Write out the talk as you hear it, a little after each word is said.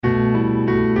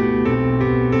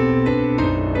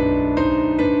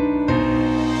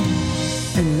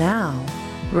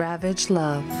much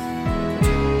love.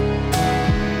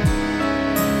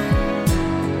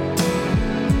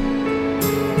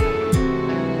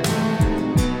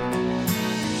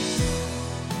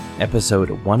 Episode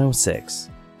 106,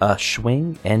 A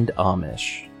Schwing and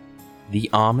Amish. The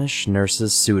Amish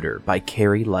Nurse's Suitor by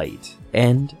Carrie Light,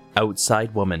 and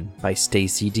Outside Woman by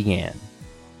Stacey Deanne.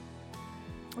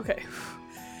 Okay.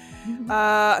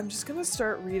 I'm just gonna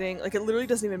start reading. Like, it literally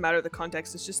doesn't even matter the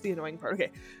context, it's just the annoying part.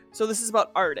 Okay, so this is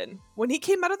about Arden. When he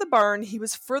came out of the barn, he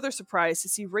was further surprised to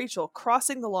see Rachel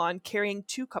crossing the lawn carrying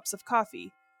 2 cups of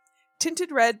coffee.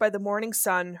 Tinted red by the morning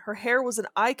sun, her hair was an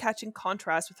eye-catching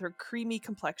contrast with her creamy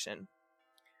complexion.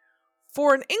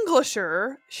 For an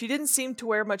Englisher, she didn't seem to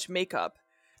wear much makeup.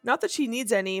 Not that she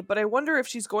needs any, but I wonder if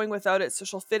she's going without it so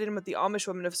she'll fit in with the Amish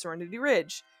women of Serenity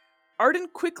Ridge. Arden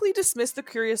quickly dismissed the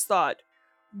curious thought.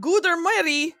 Gooder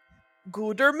Mary!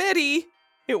 Gooder Mary!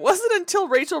 It wasn't until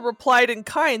Rachel replied in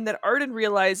kind that Arden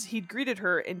realized he'd greeted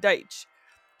her in Deutsch.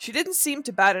 She didn't seem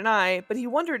to bat an eye, but he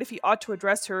wondered if he ought to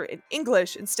address her in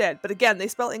English instead. But again, they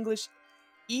spell English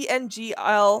Englisch.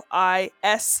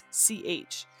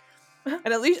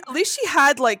 And at least she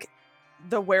had, like,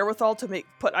 the wherewithal to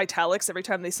put italics every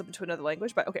time they slip into another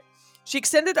language. But okay. She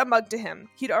extended a mug to him.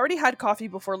 He'd already had coffee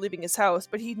before leaving his house,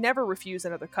 but he'd never refused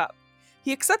another cup.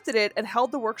 He accepted it and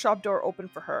held the workshop door open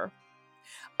for her.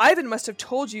 Ivan must have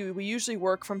told you we usually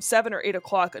work from 7 or 8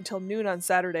 o'clock until noon on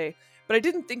Saturday, but I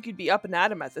didn't think you'd be up and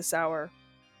at 'em at this hour.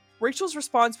 Rachel's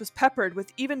response was peppered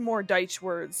with even more Deutsch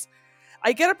words.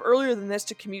 I get up earlier than this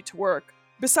to commute to work.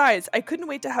 Besides, I couldn't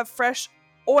wait to have fresh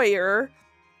Eier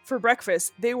for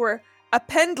breakfast. They were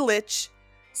appendlich,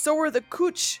 so were the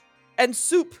Kutsch and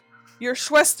soup your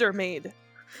Schwester made.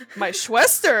 My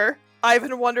Schwester?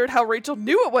 Ivan wondered how Rachel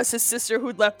knew it was his sister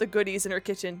who'd left the goodies in her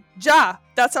kitchen. Ja,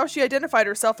 that's how she identified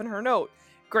herself in her note.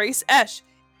 Grace Esch.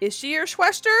 Is she your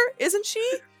Schwester? Isn't she?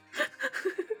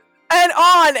 And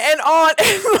on and on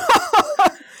and on.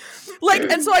 Like,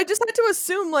 and so I just had to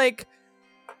assume, like,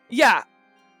 yeah.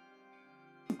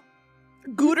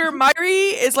 Gooder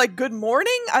Myri is like good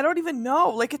morning? I don't even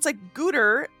know. Like, it's like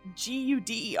Gooder,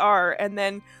 Guder, and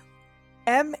then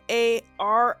Mariye.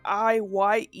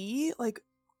 Like,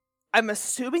 I'm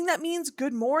assuming that means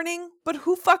good morning, but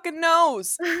who fucking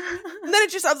knows? And then I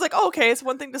was like, oh, okay, it's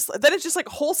one thing to, then it's just like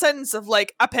a whole sentence of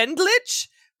like, appendlich,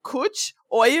 Kutsch,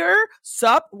 Euer,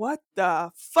 sup, what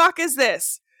the fuck is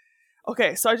this?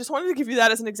 Okay, so I just wanted to give you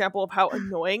that as an example of how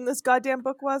annoying this goddamn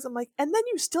book was. I'm like, and then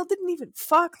you still didn't even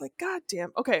fuck, like,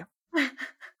 goddamn, okay.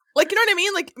 Like, you know what I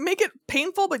mean? Like, make it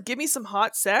painful, but give me some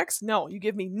hot sex? No, you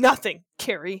give me nothing,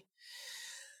 Carrie.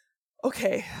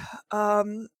 Okay,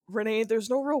 Renee, there's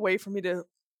no real way for me to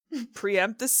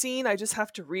preempt the scene. I just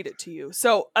have to read it to you.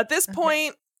 So at this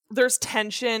point, there's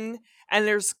tension and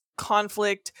there's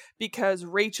conflict because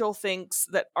Rachel thinks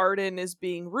that Arden is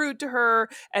being rude to her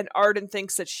and Arden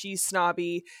thinks that she's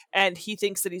snobby and he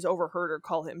thinks that he's overheard her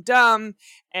call him dumb,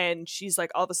 and she's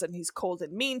like, all of a sudden he's cold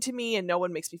and mean to me and no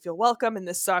one makes me feel welcome and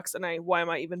this sucks and why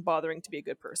am I even bothering to be a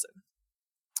good person?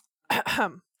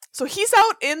 So he's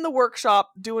out in the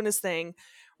workshop doing his thing.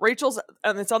 Rachel's,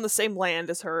 and it's on the same land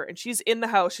as her, and she's in the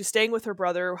house. She's staying with her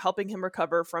brother, helping him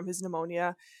recover from his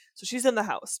pneumonia. So she's in the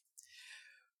house.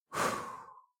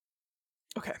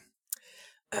 Okay.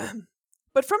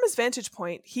 But from his vantage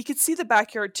point, he could see the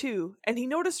backyard too, and he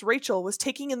noticed Rachel was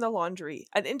taking in the laundry,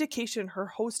 an indication her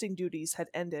hosting duties had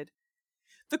ended.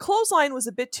 The clothesline was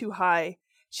a bit too high.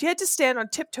 She had to stand on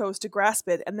tiptoes to grasp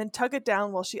it and then tug it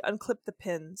down while she unclipped the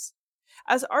pins.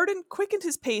 As Arden quickened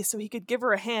his pace so he could give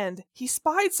her a hand, he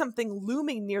spied something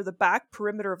looming near the back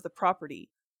perimeter of the property.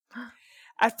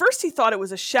 At first he thought it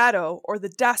was a shadow or the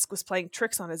dusk was playing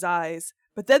tricks on his eyes,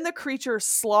 but then the creature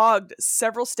slogged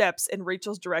several steps in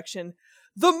Rachel's direction.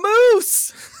 The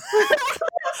moose!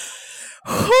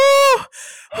 Oh,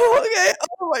 okay,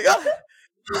 oh my god.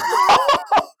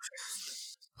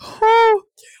 Oh.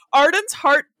 Arden's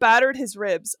heart battered his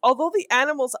ribs. Although the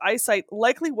animal's eyesight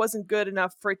likely wasn't good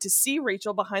enough for it to see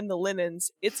Rachel behind the linens,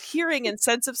 its hearing and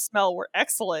sense of smell were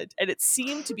excellent, and it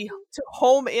seemed to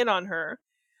home in on her.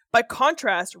 By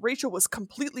contrast, Rachel was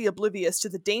completely oblivious to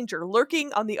the danger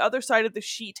lurking on the other side of the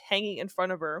sheet hanging in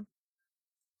front of her.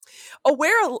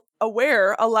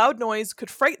 Aware a loud noise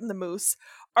could frighten the moose,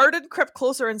 Arden crept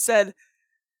closer and said,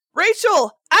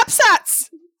 Rachel, Absatz!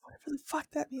 Whatever the fuck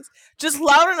that means. Just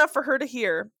loud enough for her to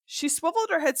hear. She swiveled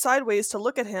her head sideways to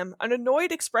look at him, an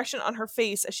annoyed expression on her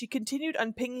face as she continued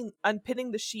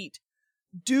unpinning the sheet.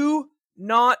 Do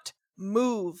not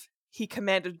move, he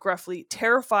commanded gruffly,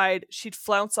 terrified she'd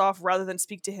flounce off rather than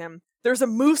speak to him. There's a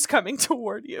moose coming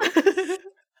toward you.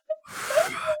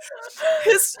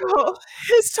 His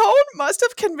tone must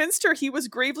have convinced her he was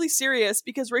gravely serious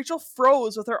because Rachel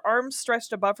froze with her arms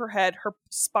stretched above her head, her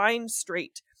spine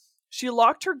straight. She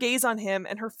locked her gaze on him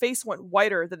and her face went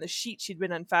whiter than the sheet she'd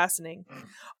been unfastening.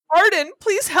 Arden,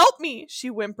 please help me, she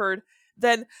whimpered.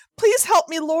 Then, please help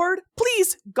me, Lord.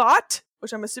 Please, Gott,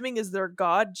 which I'm assuming is their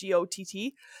god,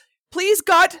 G-O-T-T. Please,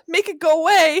 Gott, make it go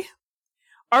away.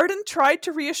 Arden tried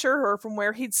to reassure her from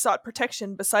where he'd sought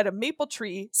protection beside a maple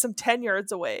tree some 10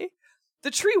 yards away.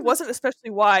 The tree wasn't especially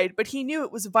wide, but he knew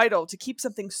it was vital to keep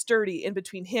something sturdy in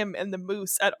between him and the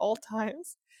moose at all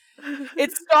times.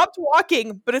 It stopped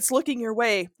walking, but it's looking your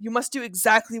way. You must do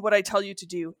exactly what I tell you to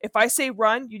do. If I say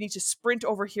run, you need to sprint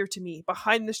over here to me,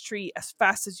 behind this tree, as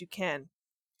fast as you can.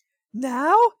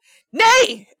 Now?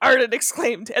 Nay! Arden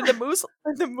exclaimed, and the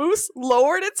moose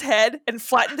lowered its head and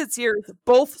flattened its ears,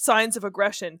 both signs of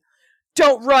aggression.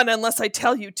 Don't run unless I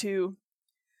tell you to.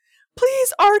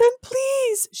 Please, Arden,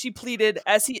 please, she pleaded,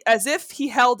 as if he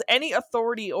held any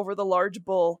authority over the large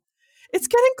bull. It's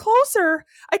getting closer.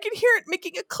 I can hear it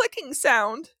making a clicking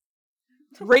sound.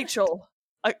 Rachel,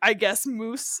 I guess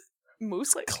moose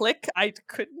click. I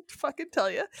couldn't fucking tell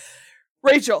you.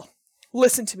 Rachel,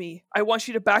 listen to me. I want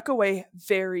you to back away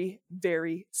very,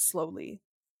 very slowly.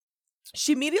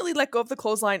 She immediately let go of the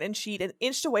clothesline and sheet and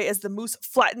inched away as the moose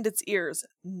flattened its ears.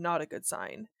 Not a good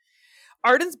sign.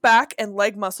 Arden's back and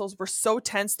leg muscles were so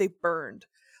tense they burned.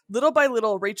 Little by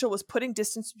little, Rachel was putting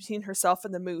distance between herself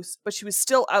and the moose, but she was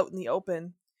still out in the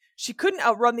open. She couldn't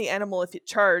outrun the animal if it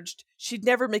charged. She'd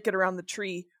never make it around the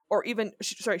tree,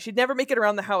 she'd never make it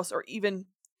around the house or even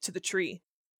to the tree.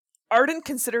 Arden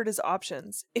considered his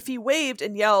options. If he waved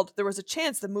and yelled, there was a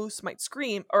chance the moose might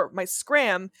scream or might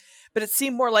scram, but it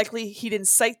seemed more likely he'd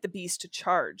incite the beast to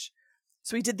charge.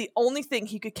 So he did the only thing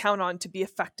he could count on to be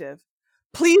effective.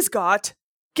 Please, Gott,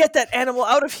 get that animal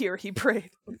out of here, he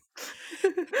prayed.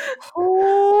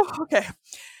 Oh, okay.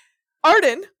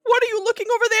 Arden, what are you looking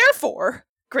over there for?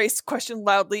 Grace questioned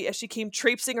loudly as she came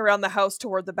traipsing around the house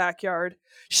toward the backyard.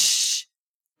 Shh!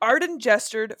 Arden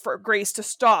gestured for Grace to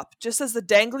stop just as the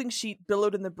dangling sheet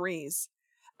billowed in the breeze.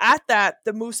 At that,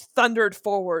 the moose thundered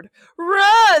forward.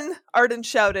 Run! Arden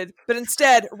shouted, but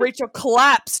instead, Rachel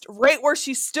collapsed right where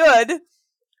she stood.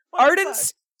 Arden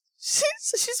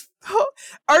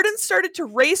started to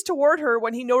race toward her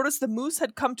when he noticed the moose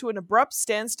had come to an abrupt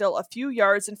standstill a few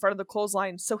yards in front of the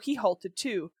clothesline, so he halted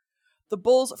too. The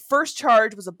bull's first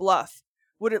charge was a bluff.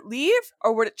 Would it leave,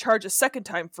 or would it charge a second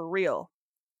time for real?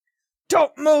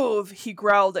 Don't move, he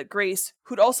growled at Grace,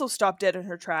 who'd also stopped dead in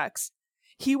her tracks.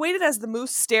 He waited as the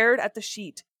moose stared at the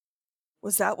sheet.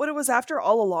 Was that what it was after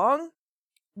all along?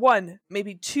 1,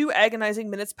 maybe 2 agonizing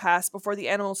minutes passed before the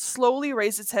animal slowly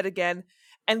raised its head again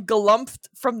and galumphed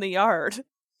from the yard.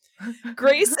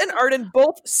 Grace and Arden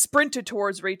both sprinted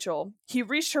towards Rachel. He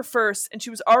reached her first, and she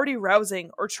was already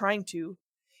rousing, or trying to.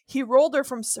 He rolled her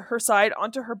from her side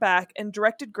onto her back and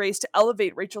directed Grace to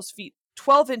elevate Rachel's feet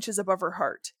 12 inches above her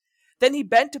heart. Then he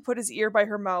bent to put his ear by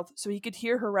her mouth so he could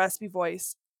hear her raspy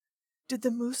voice. Did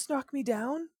the moose knock me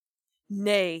down?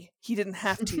 Nay, he didn't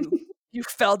have to. You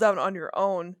fell down on your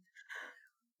own.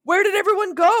 Where did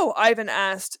everyone go? Ivan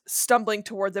asked, stumbling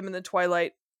toward them in the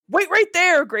twilight. Wait right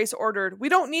there, Grace ordered. We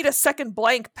don't need a second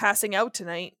blank passing out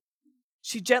tonight.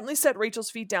 She gently set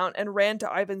Rachel's feet down and ran to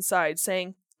Ivan's side,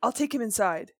 saying, I'll take him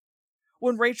inside.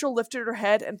 When Rachel lifted her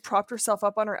head and propped herself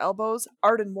up on her elbows,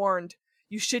 Arden warned,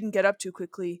 You shouldn't get up too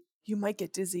quickly. You might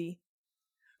get dizzy.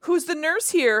 Who's the nurse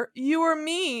here? You or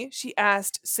me? She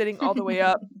asked, sitting all the way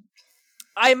up.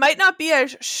 I might not be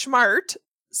as smart,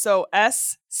 so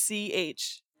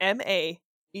SCHMAERT.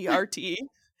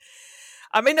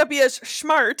 I may not be as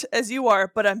smart as you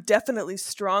are, but I'm definitely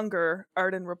stronger,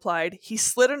 Arden replied. He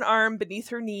slid an arm beneath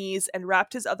her knees and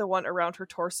wrapped his other one around her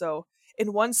torso.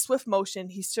 In one swift motion,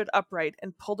 he stood upright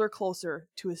and pulled her closer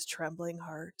to his trembling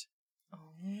heart.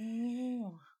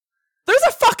 Oh. There's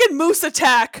a fucking moose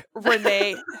attack,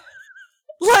 Renee.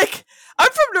 Like,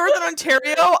 I'm from Northern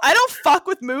Ontario. I don't fuck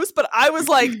with moose, but I was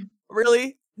like,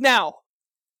 really? Now,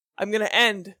 I'm going to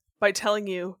end by telling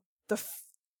you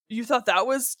you thought that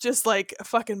was just like a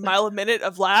fucking mile a minute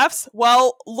of laughs?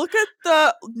 Well, look at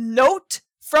the note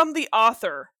from the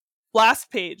author.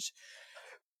 Last page.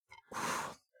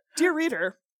 Dear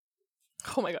reader.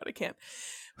 Oh my God, I can't.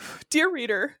 Dear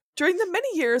reader, during the many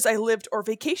years I lived or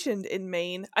vacationed in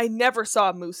Maine, I never saw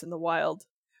a moose in the wild.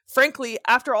 Frankly,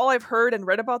 after all I've heard and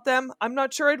read about them, I'm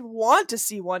not sure I'd want to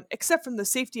see one except from the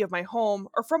safety of my home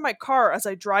or from my car as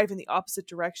I drive in the opposite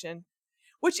direction.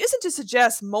 Which isn't to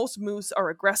suggest most moose are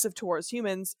aggressive towards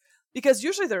humans, because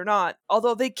usually they're not,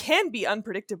 although they can be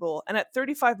unpredictable, and at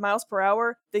 35 miles per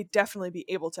hour, they'd definitely be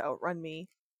able to outrun me.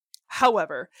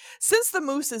 However, since the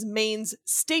moose is Maine's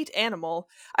state animal,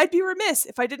 I'd be remiss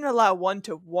if I didn't allow one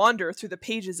to wander through the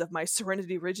pages of my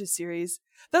Serenity Ridges series.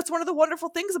 That's one of the wonderful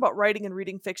things about writing and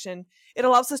reading fiction. It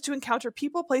allows us to encounter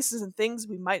people, places, and things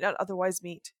we might not otherwise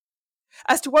meet.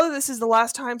 As to whether this is the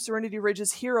last time Serenity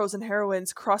Ridge's heroes and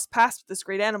heroines cross paths with this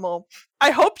great animal,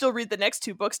 I hope you'll read the next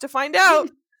 2 books to find out.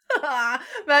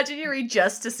 Imagine you read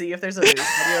just to see if there's a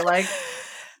moose, and you're like,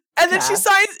 and then she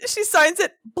signs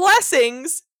it,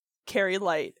 blessings, Carrie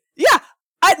Light. Yeah,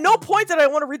 at no point did I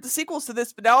want to read the sequels to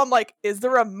this, but now I'm like, is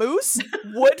there a moose?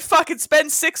 Would fucking spend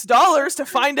 $6 to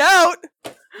find out.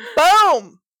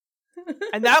 Boom.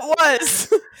 And that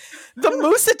was the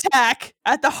moose attack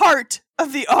at the heart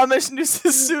of the Amish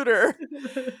Noose's Suitor.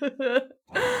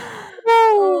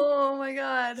 Oh my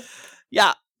god.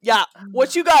 Yeah.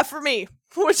 What you got for me?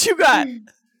 What you got?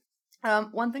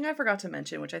 One thing I forgot to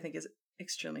mention, which I think is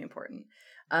extremely important,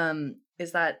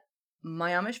 is that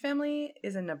my Amish family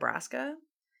is in Nebraska,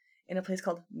 in a place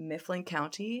called Mifflin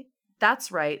County.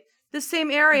 That's right, the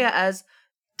same area as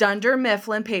Dunder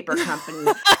Mifflin Paper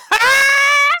Company.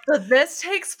 So this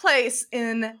takes place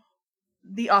in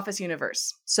the Office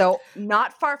universe. So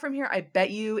not far from here, I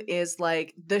bet you, is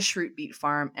like the Shroot Beat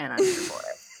Farm, and I'm here for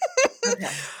it.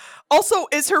 Okay. Also,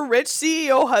 is her rich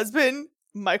CEO husband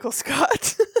Michael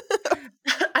Scott?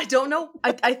 I don't know.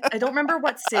 I don't remember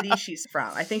what city she's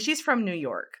from. I think she's from New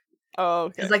York. Oh,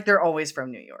 okay. It's like they're always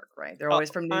from New York, right? They're always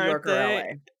from New York or LA.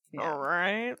 Yeah. All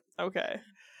right.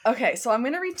 Okay, so I'm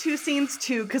going to read 2 scenes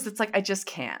too, because it's like, I just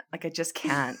can't.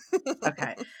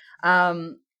 Okay.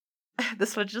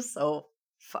 This was just so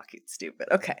fucking stupid.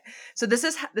 Okay. So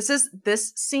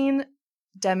this scene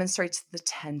demonstrates the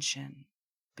tension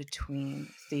between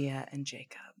Thea and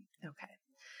Jacob. Okay.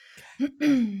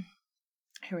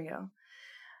 Here we go.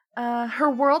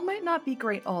 Her world might not be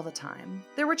great all the time.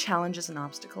 There were challenges and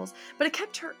obstacles, but it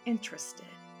kept her interested.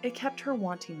 It kept her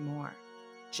wanting more,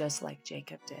 just like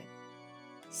Jacob did.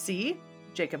 See?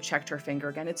 Jacob checked her finger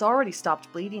again. It's already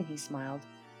stopped bleeding, he smiled.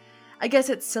 I guess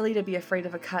it's silly to be afraid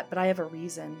of a cut, but I have a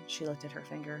reason. She looked at her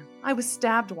finger. I was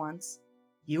stabbed once.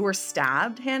 You were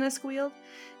stabbed? Hannah squealed.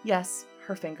 Yes,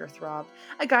 her finger throbbed.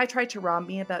 A guy tried to rob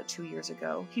me about 2 years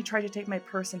ago. He tried to take my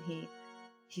purse and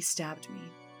he stabbed me.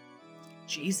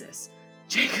 Jesus.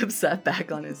 Jacob sat back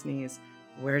on his knees.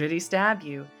 Where did he stab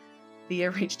you?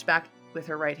 Thea reached back with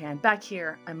her right hand. Back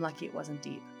here. I'm lucky it wasn't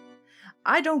deep.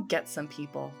 I don't get some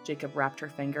people. Jacob wrapped her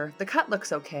finger. The cut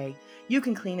looks okay. You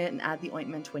can clean it and add the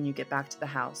ointment when you get back to the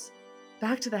house.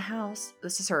 Back to the house?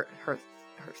 This is her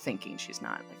thinking. She's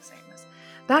not like saying this.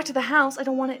 Back to the house? I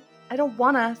don't want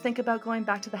to think about going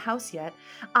back to the house yet.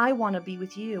 I want to be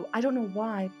with you. I don't know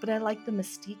why, but I like the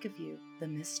mystique of you. The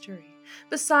mystery.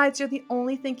 Besides, you're the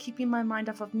only thing keeping my mind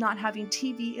off of not having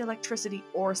TV, electricity,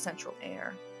 or central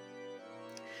air.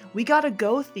 We gotta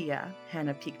go, Thea.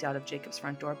 Hannah peeked out of Jacob's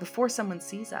front door before someone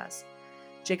sees us.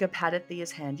 Jacob patted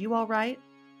Thea's hand. You all right?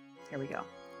 Here we go.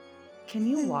 Can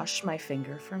you wash my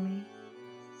finger for me?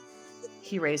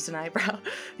 He raised an eyebrow.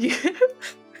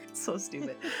 So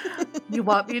stupid. You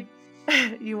want me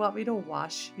to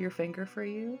wash your finger for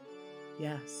you?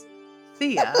 Yes.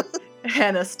 Thea.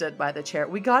 Hannah stood by the chair.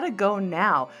 We gotta go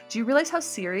now. Do you realize how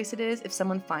serious it is if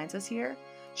someone finds us here?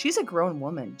 She's a grown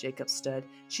woman, Jacob stood.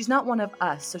 She's not one of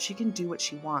us, so she can do what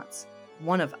she wants.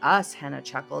 One of us, Hannah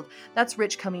chuckled. That's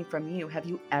rich coming from you. Have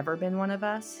you ever been one of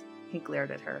us? He glared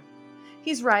at her.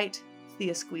 He's right.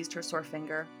 Thea squeezed her sore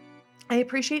finger. I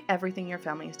appreciate everything your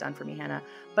family has done for me, Hannah,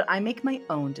 but I make my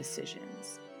own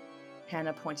decisions.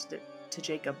 Hannah pointed to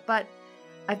Jacob. But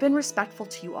I've been respectful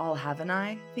to you all, haven't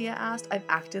I? Thea asked. I've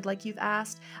acted like you've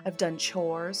asked. I've done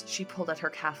chores. She pulled at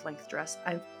her calf-length dress.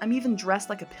 I'm even dressed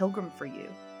like a pilgrim for you.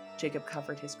 Jacob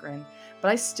covered his grin. But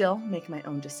I still make my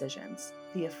own decisions.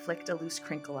 Thea flicked a loose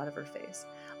crinkle out of her face.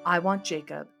 I want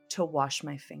Jacob to wash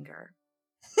my finger.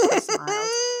 He smiled.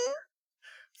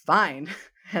 Fine.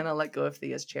 Hannah let go of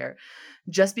Thea's chair.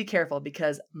 Just be careful,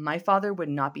 because my father would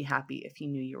not be happy if he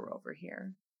knew you were over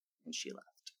here. And she left.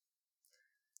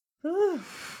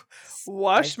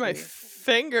 Wash my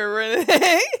finger, Renee.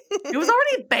 It was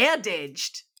already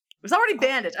bandaged. I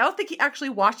don't think he actually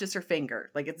washes her finger.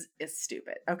 Like, it's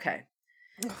stupid. Okay.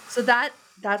 So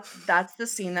that's the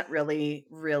scene that really,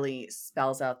 really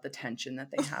spells out the tension that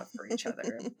they have for each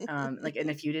other. And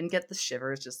if you didn't get the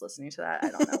shivers just listening to that,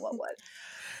 I don't know what would.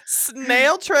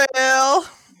 Snail trail.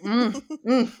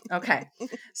 Okay.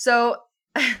 So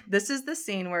this is the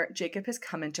scene where Jacob has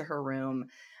come into her room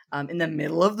in the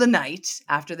middle of the night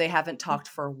after they haven't talked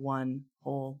for 1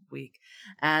 whole week.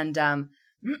 And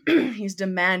he's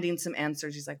demanding some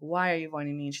answers. He's like, why are you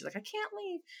wanting me? And she's like, I can't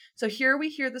leave. So here we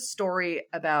hear the story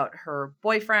about her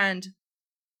boyfriend,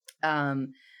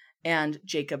 And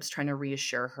Jacob's trying to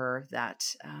reassure her that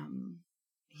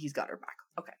he's got her back.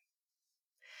 Okay.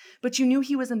 But you knew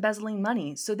he was embezzling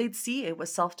money, so they'd see it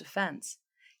was self-defense.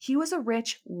 He was a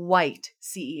rich, white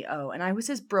CEO, and I was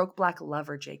his broke black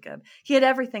lover, Jacob. He had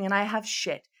everything, and I have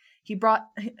shit. He bought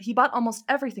almost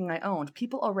everything I owned.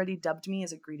 People already dubbed me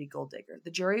as a greedy gold digger. The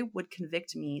jury would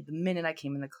convict me the minute I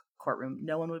came in the courtroom.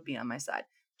 No one would be on my side.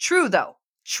 True, though.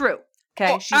 True.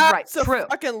 Okay, she's right. True.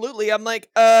 Absolutely. I'm like,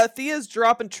 Thea's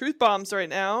dropping truth bombs right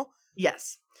now.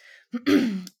 Yes.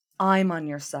 I'm on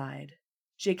your side.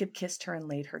 Jacob kissed her and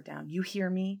laid her down. You hear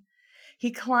me?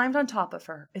 He climbed on top of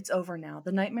her. It's over now.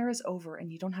 The nightmare is over,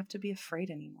 and you don't have to be afraid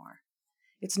anymore.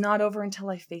 It's not over until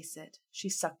I face it. She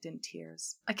sucked in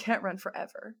tears. I can't run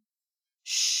forever.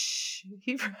 Shh.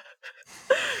 He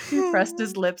pressed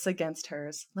his lips against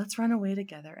hers. Let's run away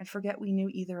together and forget we knew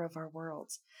either of our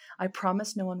worlds. I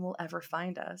promise no one will ever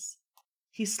find us.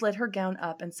 He slid her gown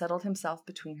up and settled himself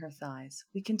between her thighs.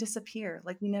 We can disappear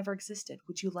like we never existed.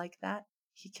 Would you like that?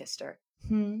 He kissed her.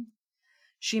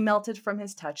 She melted from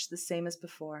his touch, the same as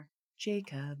before.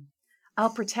 Jacob, I'll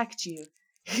protect you.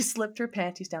 He slipped her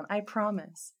panties down. I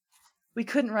promise. We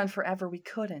couldn't run forever. We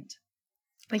couldn't.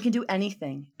 We can do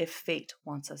anything if fate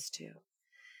wants us to.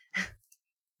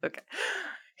 Okay.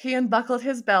 He unbuckled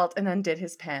his belt and undid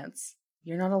his pants.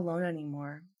 You're not alone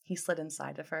anymore. He slid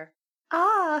inside of her.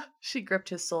 Ah! She gripped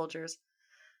his shoulders.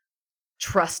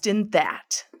 Trust in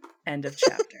that. End of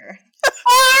chapter.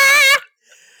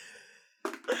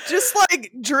 Just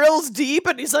like drills deep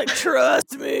and he's like,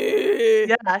 trust me.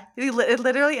 Yeah, it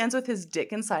literally ends with his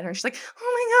dick inside her. And she's like,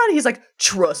 oh my God. He's like,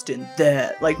 trust in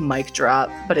that. Like mic drop,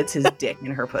 but it's his dick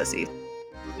in her pussy.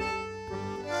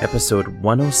 Episode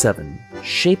 107,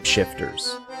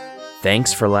 Shapeshifters.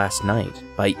 Thanks for Last Night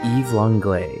by Eve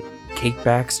Longley, Kate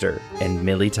Baxter, and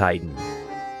Millie Tyden.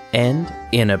 And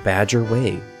In a Badger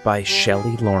Way by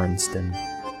Shelley Lawrenston.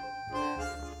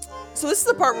 So this is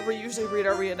the part where we usually read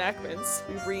our reenactments.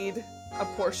 We read a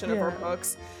portion of our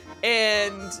books.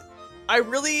 And I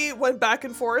really went back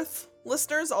and forth,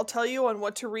 listeners, I'll tell you on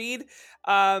what to read.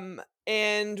 And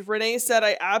Renee said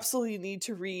I absolutely need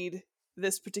to read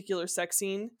this particular sex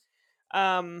scene.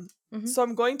 So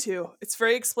I'm going to. It's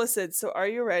very explicit. So are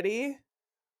you ready?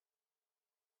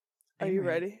 Are you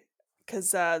ready? Because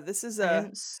this is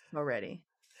I'm so ready.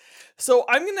 So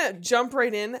I'm going to jump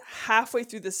right in halfway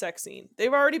through the sex scene.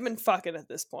 They've already been fucking at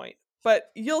this point. But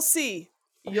you'll see.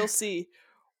 You'll see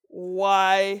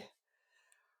why.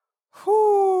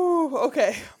 Whew,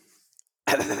 okay.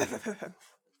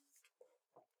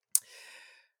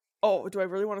 Oh, do I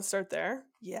really want to start there?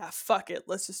 Yeah, fuck it.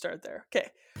 Let's just start there. Okay.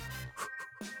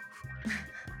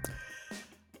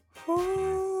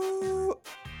 Oh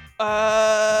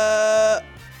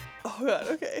god,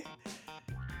 okay.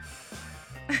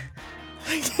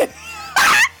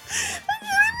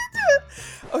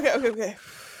 I can't even do it.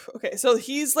 Okay, so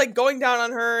he's like going down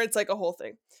on her. It's like a whole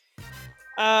thing.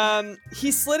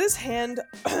 He slid his hand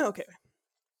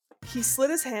He slid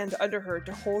his hand under her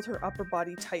to hold her upper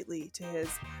body tightly to his.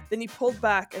 Then he pulled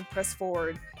back and pressed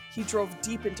forward. He drove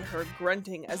deep into her,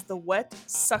 grunting as the wet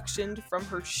suctioned from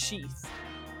her sheath.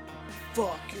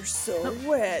 Fuck, you're so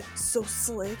wet, so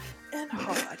slick and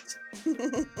hot. Don't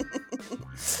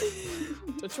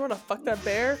you want to fuck that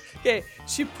bear? Okay,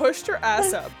 she pushed her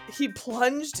ass up. He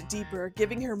plunged deeper,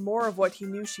 giving her more of what he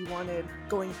knew she wanted,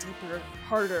 going deeper,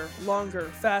 harder, longer,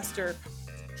 faster.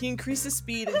 He increased his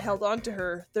speed and held on to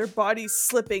her, their bodies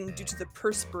slipping due to the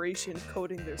perspiration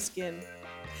coating their skin.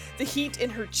 The heat in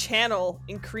her channel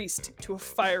increased to a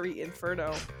fiery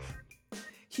inferno.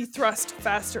 He thrust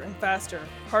faster and faster,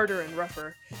 harder and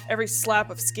rougher, every slap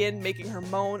of skin making her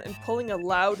moan and pulling a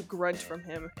loud grunt from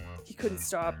him. He couldn't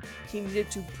stop. He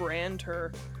needed to brand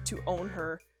her, to own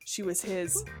her. She was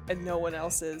his and no one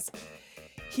else's.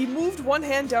 He moved one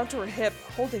hand down to her hip,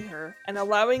 holding her, and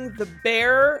allowing the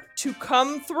bear to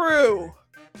come through.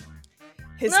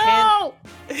 His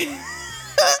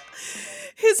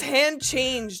hand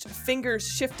changed, fingers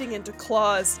shifting into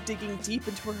claws, digging deep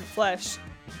into her flesh,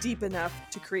 deep enough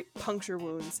to create puncture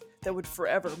wounds that would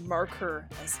forever mark her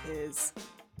as his.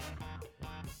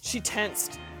 She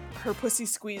tensed, her pussy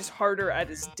squeezed harder at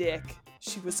his dick.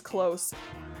 She was close.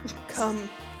 Come,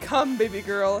 baby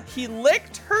girl. He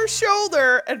licked her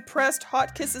shoulder and pressed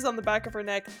hot kisses on the back of her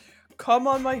neck. Come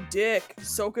on my dick.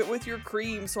 Soak it with your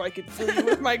cream so I can fill you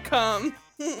with my cum.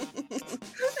 Ew.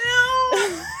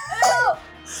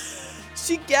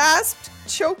 She gasped,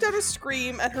 choked out a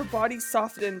scream, and her body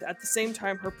softened at the same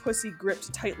time her pussy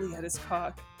gripped tightly at his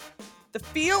cock. The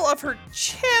feel of her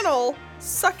channel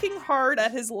sucking hard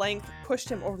at his length pushed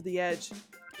him over the edge.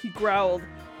 He growled,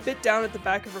 bit down at the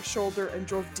back of her shoulder and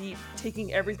drove deep,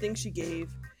 taking everything she gave.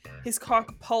 His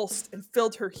cock pulsed and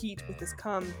filled her heat with his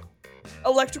cum.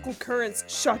 Electrical currents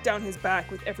shot down his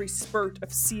back with every spurt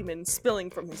of semen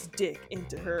spilling from his dick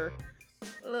into her.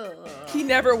 Ugh. He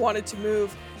never wanted to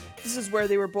move. This is where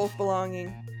they were both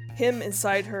belonging. Him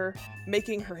inside her,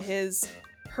 making her his.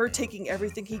 Her taking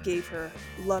everything he gave her,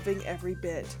 loving every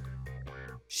bit.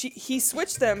 He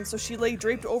switched them so she lay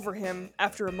draped over him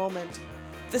after a moment.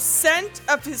 The scent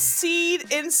of his seed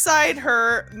inside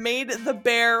her made the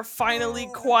bear finally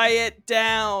quiet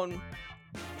down.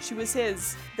 She was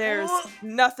his, theirs,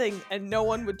 nothing, and no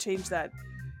one would change that.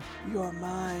 You're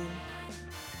mine.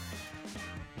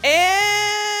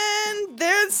 And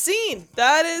there's the scene.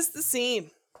 That is the scene.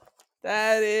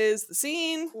 That is the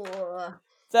scene. Ugh.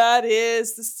 That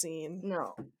is the scene.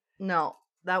 No.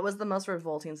 That was the most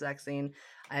revolting sex scene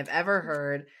I've ever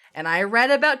heard. And I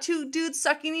read about two dudes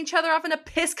sucking each other off in a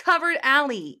piss-covered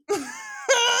alley.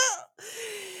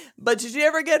 But did you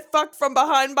ever get fucked from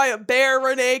behind by a bear,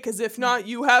 Renee? Because if not,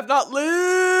 you have not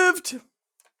lived.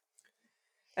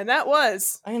 And that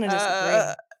was I'm gonna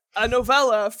disagree. a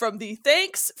novella from the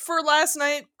Thanks for Last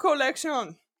Night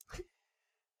collection.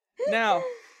 Now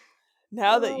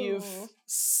that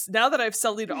I've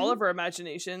sullied all of our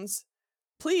imaginations,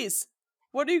 please,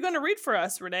 what are you going to read for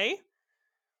us, Renee?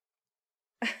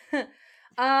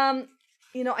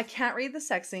 I can't read the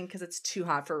sex scene because it's too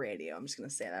hot for radio. I'm just gonna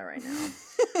say that right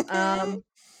now.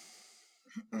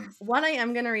 What I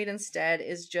am gonna read instead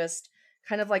is just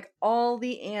kind of like all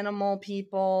the animal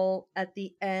people at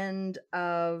the end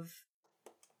of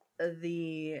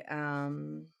the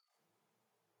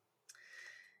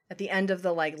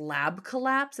like lab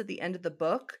collapse at the end of the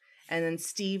book, and then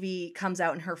Stevie comes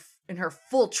out in her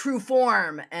full true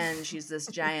form, and she's this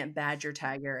giant badger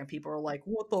tiger, and people are like,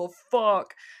 "What the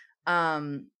fuck?"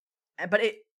 But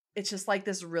it's just like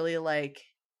this really like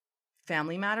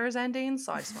Family Matters ending,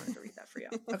 so I just wanted to read that for you.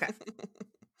 Okay.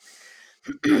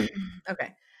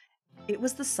 Okay. It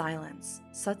was the silence,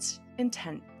 such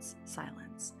intense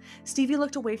silence. Stevie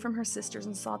looked away from her sisters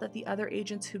and saw that the other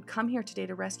agents who'd come here today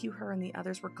to rescue her and the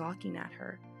others were gawking at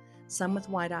her. Some with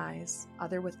wide eyes,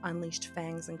 other with unleashed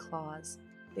fangs and claws.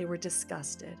 They were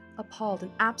disgusted, appalled,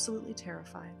 and absolutely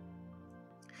terrified.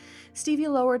 Stevie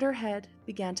lowered her head,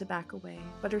 began to back away,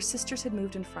 but her sisters had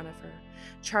moved in front of her,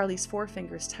 Charlie's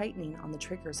forefingers tightening on the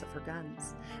triggers of her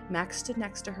guns. Max stood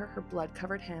next to her, her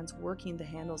blood-covered hands working the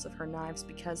handles of her knives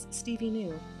because Stevie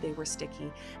knew they were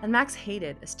sticky, and Max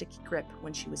hated a sticky grip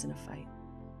when she was in a fight.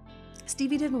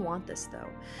 Stevie didn't want this, though.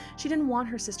 She didn't want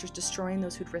her sisters destroying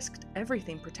those who'd risked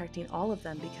everything protecting all of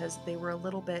them because they were a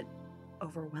little bit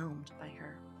overwhelmed by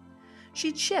her.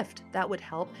 She'd shift, that would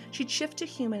help. She'd shift to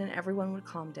human and everyone would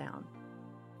calm down.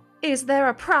 "Is there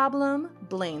a problem?"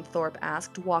 Blaine Thorpe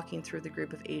asked, walking through the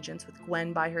group of agents with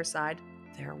Gwen by her side.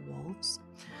 "They're wolves?"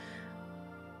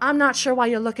 "I'm not sure why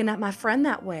you're looking at my friend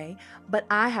that way, but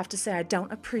I have to say I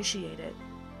don't appreciate it."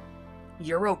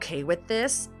 "You're okay with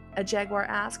this?" a jaguar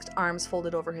asked, arms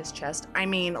folded over his chest. "I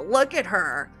mean, look at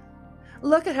her."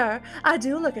 "Look at her? I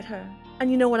do look at her. And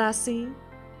you know what I see?"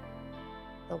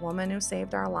 "The woman who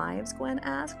saved our lives?" Gwen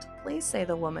asked. "Please say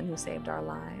the woman who saved our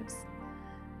lives."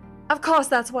 "Of course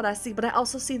that's what I see, but I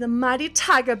also see the mighty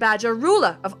tiger badger,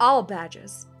 ruler of all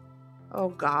badgers." "Oh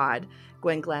God,"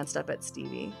 Gwen glanced up at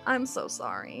Stevie. "I'm so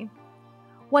sorry."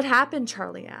 "What happened?"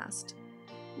 Charlie asked.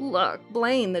 "Look,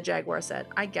 Blaine," the jaguar said,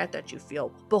 "I get that you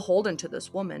feel beholden to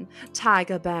this woman.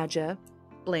 Tiger badger,"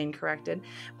 Blaine corrected.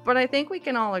 "But I think we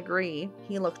can all agree,"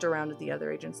 he looked around at the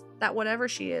other agents, "that whatever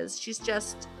she is, she's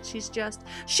just... She's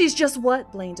just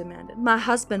what?" Blaine demanded. "My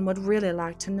husband would really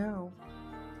like to know."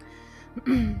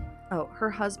 "Oh, her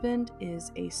husband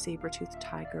is a saber-toothed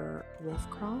tiger wolf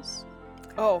cross."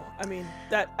 Oh,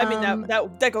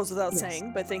 that goes without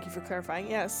saying, but thank you for clarifying.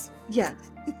 Yes. Yeah.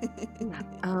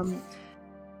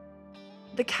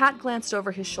 The cat glanced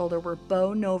over his shoulder where Bo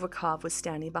Novikov was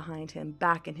standing behind him,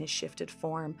 back in his shifted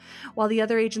form, while the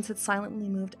other agents had silently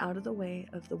moved out of the way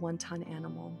of the one-ton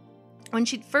animal. When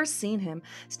she'd first seen him,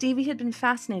 Stevie had been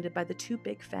fascinated by the two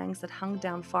big fangs that hung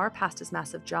down far past his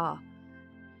massive jaw.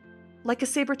 Like a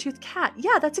saber-toothed cat.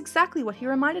 Yeah, that's exactly what he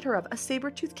reminded her of, a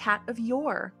saber-toothed cat of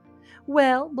yore.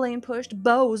 "Well," Blaine pushed,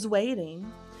 "Bo's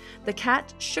waiting." The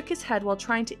cat shook his head while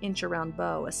trying to inch around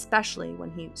Bo, especially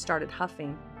when he started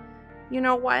huffing. "You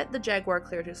know what?" The jaguar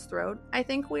cleared his throat. "I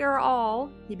think we are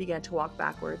all," he began to walk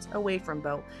backwards, away from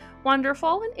Bo,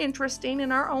 "wonderful and interesting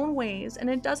in our own ways, and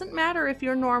it doesn't matter if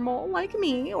you're normal, like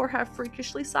me, or have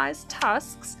freakishly sized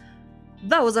tusks."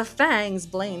 "Those are fangs,"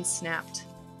 Blaine snapped.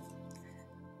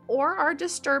 or are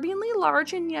disturbingly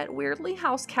large and yet weirdly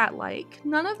house cat-like.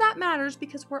 None of that matters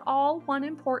because we're all one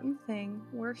important thing.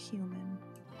 We're human.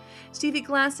 Stevie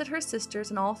glanced at her sisters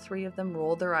and all three of them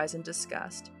rolled their eyes in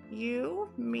disgust. You?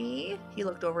 Me? He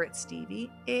looked over at Stevie.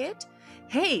 It?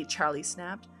 Hey, Charlie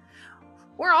snapped.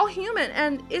 We're all human,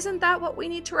 and isn't that what we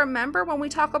need to remember when we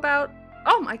talk about...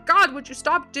 Oh my God, would you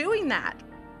stop doing that?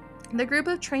 The group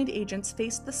of trained agents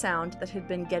faced the sound that had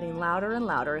been getting louder and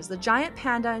louder as the giant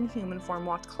panda in human form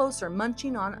walked closer,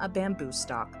 munching on a bamboo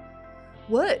stalk.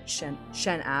 What? Shen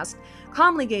asked,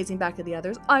 calmly gazing back at the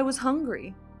others. I was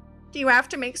hungry. Do you have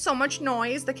to make so much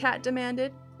noise? The cat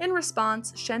demanded. In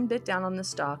response, Shen bit down on the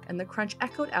stalk, and the crunch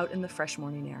echoed out in the fresh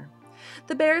morning air.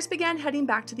 The bears began heading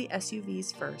back to the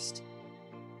SUVs first.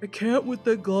 I can't with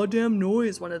that goddamn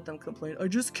noise, one of them complained. I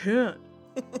just can't.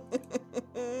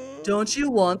 Don't you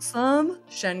want some?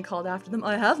 Shen called after them.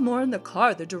 I have more in the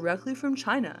car. They're directly from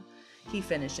China. He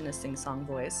finished in a sing-song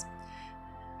voice.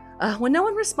 When no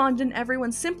one responded and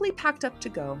everyone simply packed up to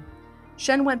go,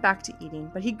 Shen went back to eating,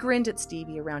 but he grinned at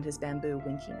Stevie around his bamboo,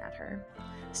 winking at her.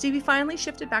 Stevie finally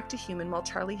shifted back to human while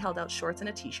Charlie held out shorts and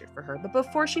a t-shirt for her, but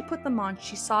before she put them on,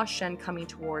 she saw Shen coming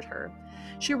toward her.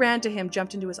 She ran to him,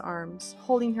 jumped into his arms.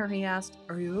 Holding her, he asked,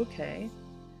 Are you okay?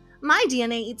 My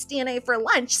DNA eats DNA for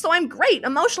lunch, so I'm great,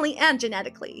 emotionally and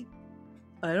genetically.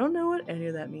 I don't know what any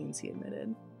of that means, he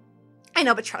admitted. I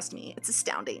know, but trust me, it's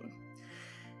astounding.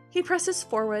 He pressed his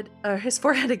forehead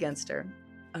against her.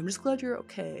 I'm just glad you're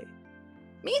okay.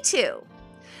 Me too.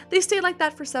 They stayed like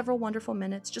that for several wonderful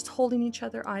minutes, just holding each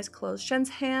other, eyes closed, Shen's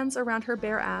hands around her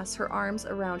bare ass, her arms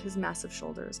around his massive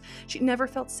shoulders. She never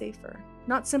felt safer.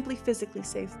 Not simply physically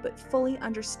safe, but fully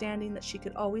understanding that she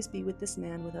could always be with this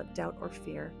man without doubt or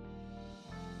fear.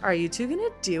 Are you two gonna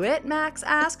do it? Max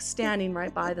asked, standing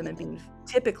right by them and being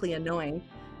typically annoying.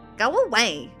 Go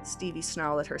away, Stevie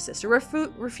snarled at her sister,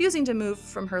 refusing to move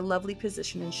from her lovely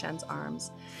position in Shen's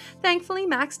arms. Thankfully,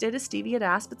 Max did as Stevie had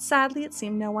asked, but sadly it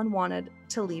seemed no one wanted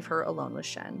to leave her alone with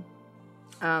Shen.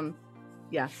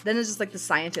 Yeah. Then it's just like the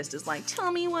scientist is like,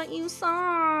 tell me what you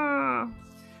saw.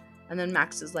 And then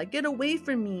Max is like, get away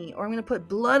from me, or I'm gonna put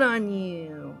blood on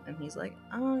you. And he's like,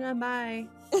 oh, goodbye.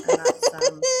 And that's,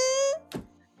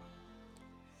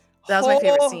 that was my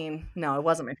favorite scene. No, it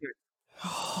wasn't my favorite.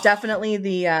 Definitely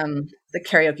the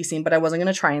karaoke scene, but I wasn't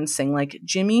going to try and sing like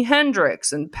Jimi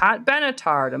Hendrix and Pat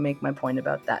Benatar to make my point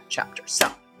about that chapter.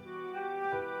 So,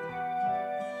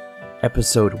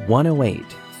 Episode 108,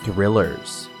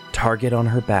 Thrillers, Target on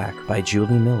Her Back by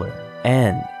Julie Miller,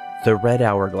 and The Red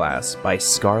Hourglass by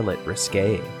Scarlett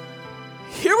Risque.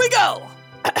 Here we go!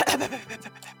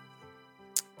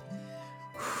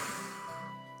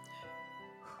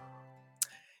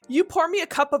 You pour me a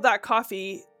cup of that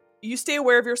coffee. You stay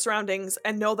aware of your surroundings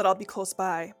and know that I'll be close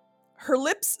by. Her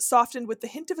lips softened with the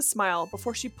hint of a smile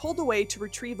before she pulled away to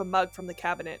retrieve a mug from the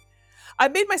cabinet. I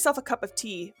made myself a cup of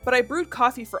tea, but I brewed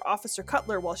coffee for Officer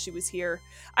Cutler while she was here.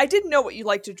 I didn't know what you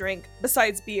like to drink,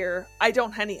 besides beer. I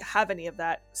don't have any of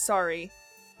that. Sorry.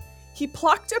 He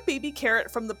plucked a baby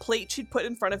carrot from the plate she'd put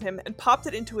in front of him and popped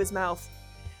it into his mouth.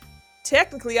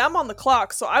 Technically, I'm on the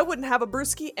clock, so I wouldn't have a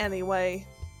brewski anyway.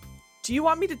 Do you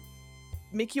want me to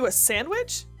make you a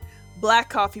sandwich? Black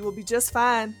coffee will be just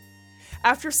fine.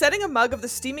 After setting a mug of the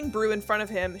steaming brew in front of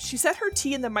him, she set her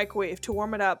tea in the microwave to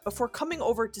warm it up before coming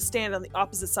over to stand on the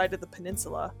opposite side of the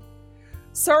peninsula.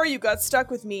 Sorry you got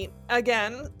stuck with me.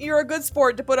 Again, you're a good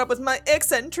sport to put up with my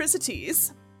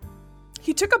eccentricities.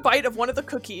 He took a bite of one of the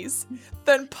cookies,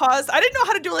 then paused. I didn't know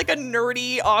how to do like a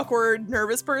nerdy, awkward,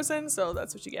 nervous person, so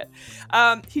that's what you get.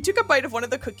 He took a bite of one of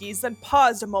the cookies, then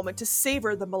paused a moment to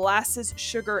savor the molasses,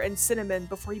 sugar, and cinnamon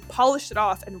before he polished it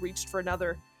off and reached for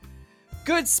another.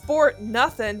 Good sport,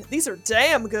 nothing. These are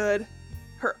damn good.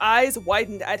 Her eyes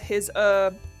widened at his,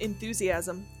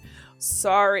 enthusiasm.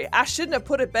 Sorry, I shouldn't have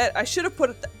put it I should have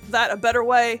put that a better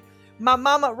way. My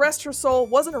mama, rest her soul,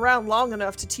 wasn't around long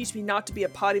enough to teach me not to be a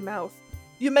potty mouth.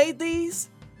 You made these?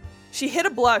 She hid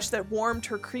a blush that warmed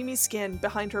her creamy skin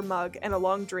behind her mug and a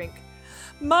long drink.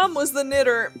 Mom was the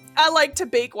knitter. I like to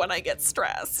bake when I get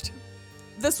stressed.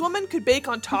 This woman could bake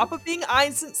on top of being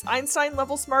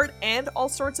Einstein-level smart and all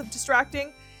sorts of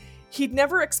distracting. He'd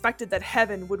never expected that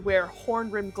Heaven would wear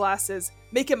horn-rimmed glasses,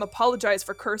 make him apologize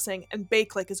for cursing, and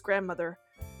bake like his grandmother.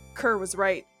 Kerr was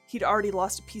right. He'd already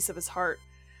lost a piece of his heart.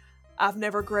 I've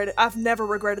never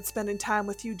regretted spending time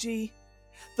with you, G.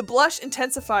 The blush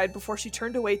intensified before she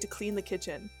turned away to clean the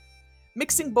kitchen.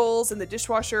 Mixing bowls in the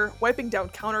dishwasher, wiping down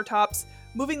countertops,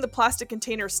 moving the plastic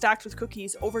container stacked with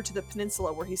cookies over to the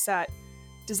peninsula where he sat.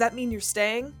 Does that mean you're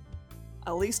staying?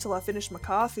 At least till I finish my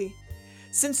coffee.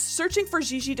 Since searching for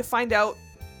Gigi to find out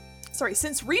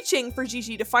Since reaching for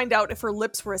Gigi to find out if her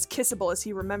lips were as kissable as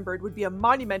he remembered would be a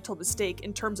monumental mistake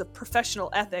in terms of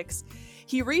professional ethics,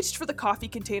 he reached for the coffee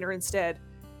container instead.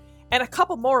 And a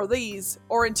couple more of these,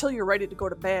 or until you're ready to go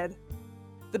to bed.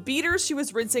 The beaters she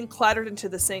was rinsing clattered into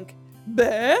the sink.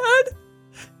 Bed?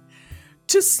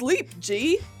 To sleep,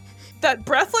 G. That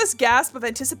breathless gasp of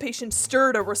anticipation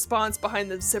stirred a response behind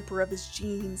the zipper of his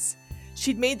jeans.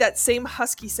 She'd made that same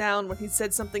husky sound when he'd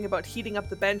said something about heating up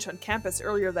the bench on campus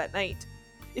earlier that night.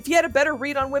 If he had a better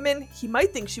read on women, he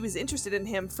might think she was interested in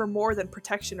him for more than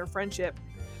protection or friendship.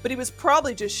 But he was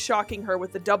probably just shocking her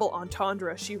with the double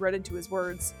entendre she read into his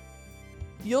words.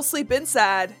 You'll sleep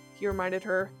inside, he reminded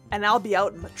her, and I'll be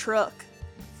out in my truck.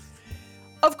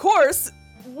 Of course,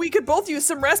 we could both use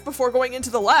some rest before going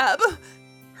into the lab.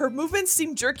 Her movements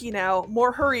seemed jerky now,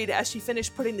 more hurried as she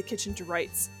finished putting the kitchen to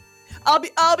rights.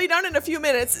 I'll be done in a few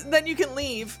minutes, then you can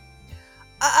leave.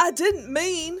 I didn't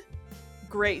mean.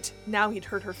 Great, now he'd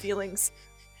hurt her feelings.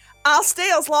 I'll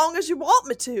stay as long as you want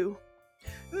me to.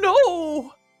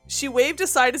 No! She waved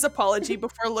aside his apology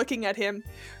before looking at him.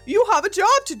 You have a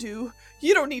job to do.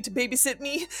 You don't need to babysit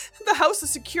me. The house is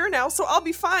secure now, so I'll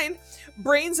be fine.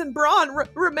 Brains and brawn,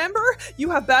 remember? You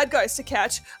have bad guys to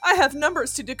catch. I have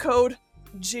numbers to decode.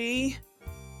 Gee.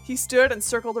 He stood and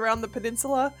circled around the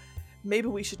peninsula. Maybe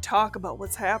we should talk about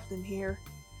what's happening here.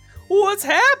 What's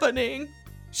happening?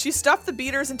 She stuffed the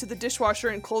beaters into the dishwasher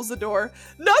and closed the door.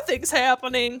 Nothing's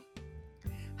happening.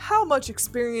 How much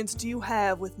experience do you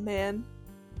have with men?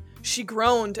 She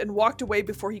groaned and walked away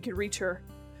before he could reach her.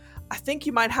 I think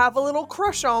you might have a little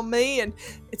crush on me, and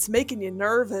it's making you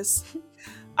nervous.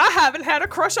 I haven't had a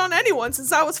crush on anyone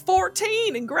since I was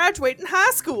 14 and graduating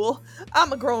high school.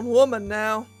 I'm a grown woman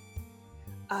now.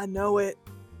 I know it.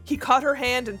 He caught her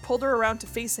hand and pulled her around to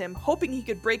face him, hoping he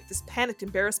could break this panicked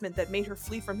embarrassment that made her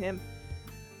flee from him.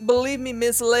 Believe me,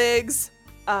 Miss Legs.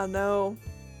 I know.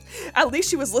 At least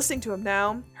she was listening to him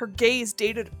now. Her gaze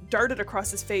darted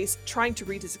across his face, trying to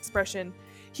read his expression.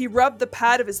 He rubbed the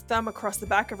pad of his thumb across the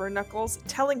back of her knuckles,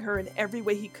 telling her in every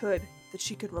way he could that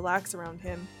she could relax around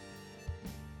him.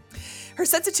 Her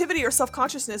sensitivity or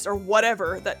self-consciousness or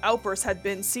whatever that outburst had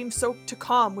been seemed so to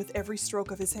calm with every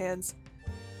stroke of his hands.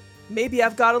 Maybe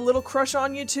I've got a little crush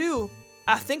on you too.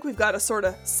 I think we've got a sort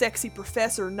of sexy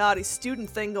professor, naughty student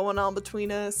thing going on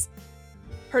between us.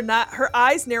 Her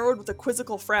eyes narrowed with a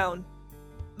quizzical frown.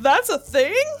 That's a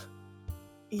thing?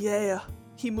 Yeah.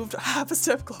 He moved half a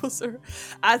step closer.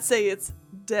 I'd say it's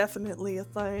definitely a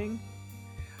thing.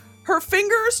 Her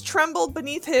fingers trembled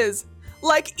beneath his.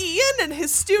 Like Ian and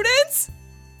his students?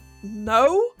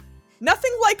 No.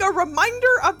 Nothing like a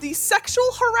reminder of the sexual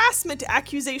harassment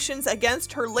accusations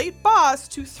against her late boss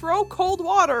to throw cold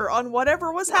water on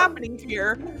whatever was happening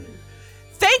here.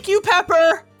 Thank you,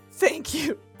 Pepper! Thank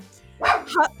you.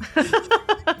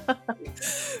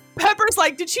 Pepper's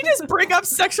like, did she just bring up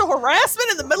sexual harassment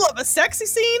in the middle of a sexy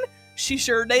scene? She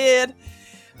sure did.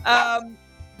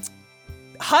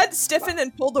 Hud stiffened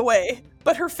and pulled away,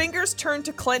 but her fingers turned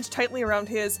to clench tightly around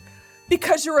his.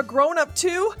 Because you're a grown-up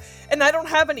too, and I don't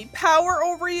have any power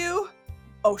over you?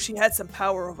 Oh, she had some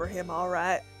power over him, all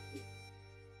right.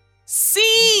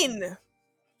 Scene!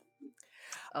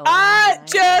 Oh I my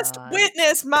just God.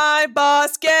 witnessed my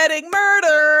boss getting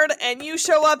murdered, and you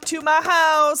show up to my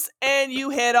house, and you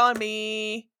hit on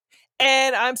me.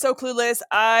 And I'm so clueless,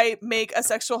 I make a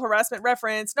sexual harassment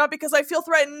reference, not because I feel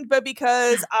threatened, but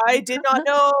because I did not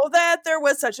know that there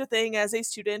was such a thing as a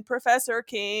student-professor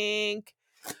kink.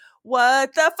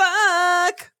 What the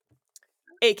fuck?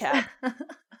 ACAB.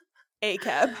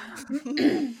 ACAB.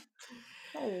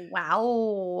 Oh,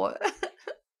 wow.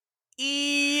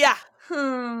 Yeah.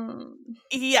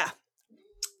 Yeah.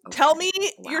 Tell me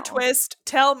your Wow. twist.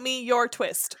 Tell me your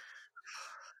twist.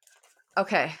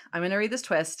 Okay, I'm gonna read this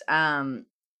twist. And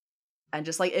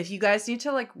just like if you guys need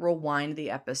to like rewind the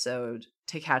episode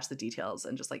to catch the details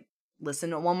and just like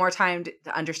listen one more time to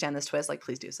understand this twist, like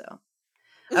please do so.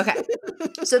 Okay.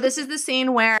 So this is the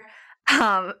scene where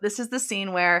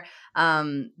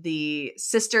the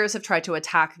sisters have tried to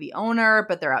attack the owner,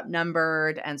 but they're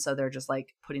outnumbered, and so they're just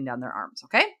like putting down their arms,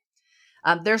 okay?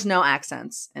 There's no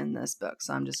accents in this book,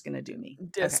 so I'm just gonna do me.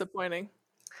 Disappointing.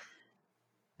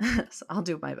 Okay. So I'll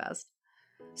do my best.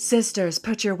 Sisters,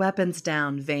 put your weapons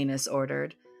down, Venus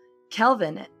ordered.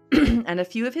 Kelvin and a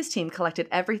few of his team collected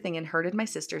everything and herded my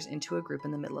sisters into a group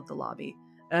in the middle of the lobby.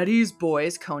 At ease,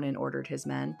 boys, Conan ordered his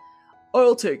men.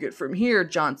 I'll take it from here,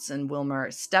 Johnson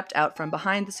Wilmer stepped out from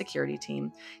behind the security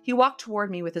team. He walked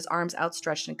toward me with his arms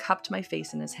outstretched and cupped my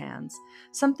face in his hands.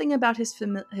 Something about his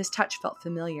touch felt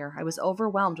familiar. I was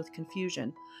overwhelmed with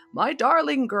confusion. My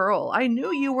darling girl, I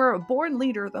knew you were a born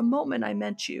leader the moment I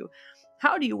met you.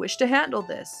 How do you wish to handle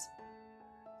this?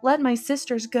 Let my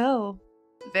sisters go.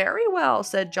 Very well,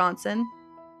 said Johnson.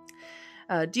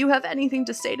 Do you have anything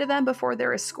to say to them before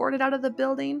they're escorted out of the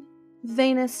building?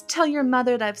 Venus, tell your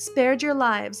mother that I've spared your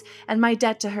lives, and my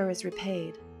debt to her is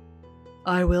repaid.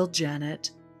 I will,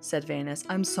 Janet, said Venus.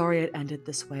 I'm sorry it ended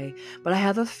this way, but I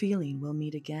have a feeling we'll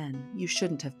meet again. You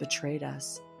shouldn't have betrayed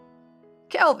us.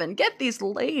 Kelvin, get these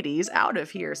ladies out of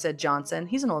here, said Johnson.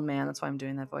 He's an old man, that's why I'm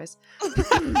doing that voice.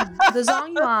 The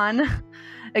Zongyuan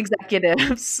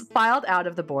executives filed out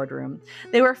of the boardroom.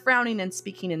 They were frowning and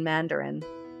speaking in Mandarin.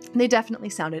 They definitely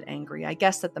sounded angry. I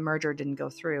guess that the merger didn't go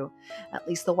through. At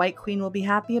least the White Queen will be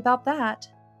happy about that.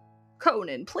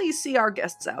 Conan, please see our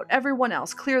guests out. Everyone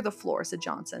else, clear the floor, said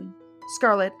Johnson.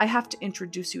 Scarlet, I have to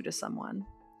introduce you to someone.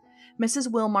 Mrs.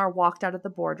 Wilmar walked out of the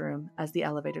boardroom as the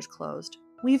elevators closed.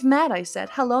 We've met, I said.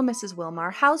 Hello, Mrs.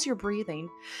 Wilmar. How's your breathing?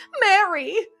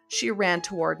 Mary! She ran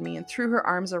toward me and threw her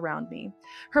arms around me.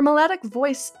 Her melodic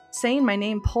voice saying my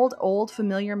name pulled old,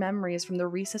 familiar memories from the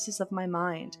recesses of my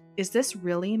mind. Is this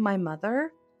really my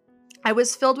mother? I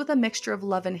was filled with a mixture of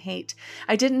love and hate.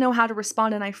 I didn't know how to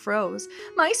respond and I froze.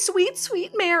 My sweet,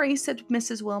 sweet Mary, said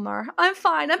Mrs. Wilmar. I'm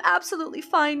fine. I'm absolutely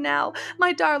fine now.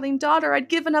 My darling daughter, I'd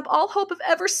given up all hope of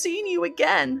ever seeing you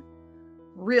again.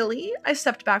 Really? I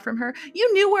stepped back from her.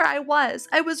 You knew where I was.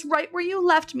 I was right where you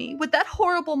left me, with that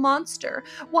horrible monster.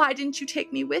 Why didn't you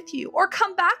take me with you, or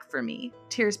come back for me?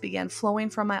 Tears began flowing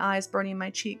from my eyes, burning my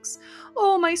cheeks.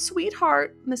 Oh, my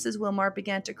sweetheart, Mrs. Wilmar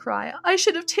began to cry. I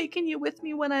should have taken you with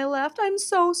me when I left. I'm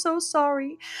so, so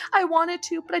sorry. I wanted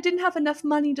to, but I didn't have enough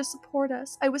money to support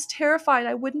us. I was terrified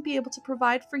I wouldn't be able to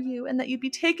provide for you and that you'd be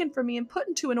taken from me and put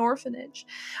into an orphanage.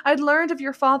 I'd learned of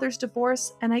your father's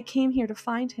divorce, and I came here to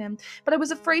find him, but I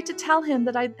was afraid to tell him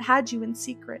that I had you in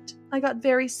secret. I got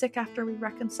very sick after we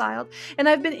reconciled, and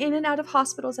I've been in and out of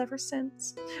hospitals ever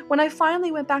since. When I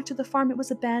finally went back to the farm, it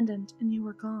was abandoned, and you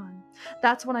were gone.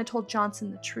 That's when I told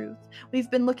Johnson the truth.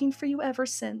 We've been looking for you ever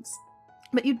since,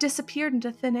 but you disappeared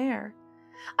into thin air.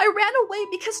 I ran away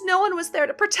because no one was there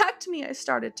to protect me, I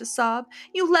started to sob.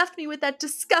 You left me with that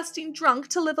disgusting drunk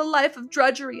to live a life of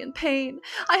drudgery and pain.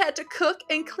 I had to cook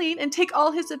and clean and take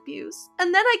all his abuse.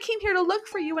 And then I came here to look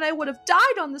for you, and I would have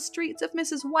died on the streets if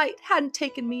Mrs. White hadn't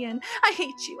taken me in. I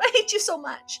hate you. I hate you so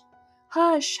much.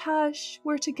 Hush, hush.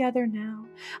 We're together now.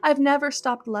 I've never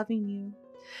stopped loving you.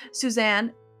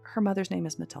 Suzanne, her mother's name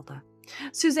is Matilda.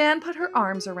 Suzanne put her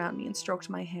arms around me and stroked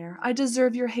my hair. I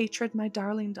deserve your hatred, my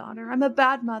darling daughter. I'm a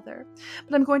bad mother,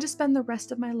 but I'm going to spend the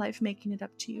rest of my life making it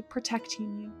up to you,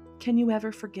 protecting you. Can you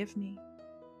ever forgive me?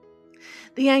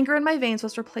 The anger in my veins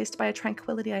was replaced by a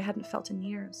tranquility I hadn't felt in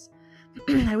years.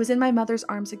 I was in my mother's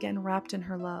arms again, wrapped in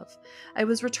her love. I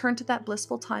was returned to that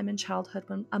blissful time in childhood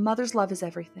when a mother's love is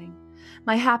everything.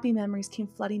 My happy memories came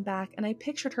flooding back, and I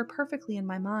pictured her perfectly in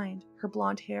my mind. Her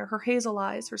blonde hair, her hazel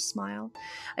eyes, her smile.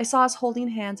 I saw us holding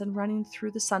hands and running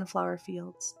through the sunflower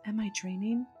fields. Am I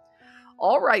dreaming?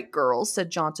 All right, girls, said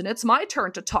Johnson. It's my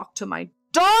turn to talk to my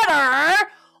daughter.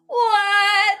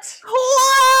 What?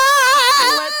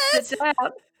 Let's sit down.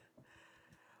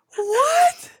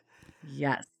 What?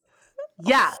 Yes.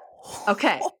 Yeah.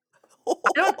 Okay.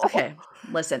 Okay.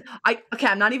 Listen.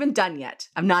 I'm not even done yet.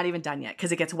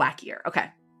 Because it gets wackier.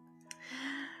 Okay.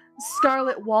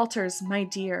 Scarlett Walters, my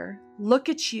dear, look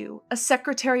at you, a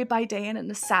secretary by day and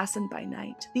an assassin by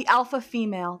night, the alpha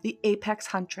female, the apex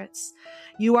huntress.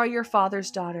 You are your father's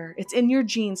daughter. It's in your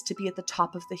genes to be at the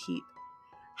top of the heap.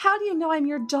 How do you know I'm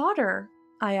your daughter?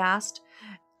 I asked.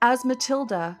 As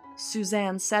Matilda,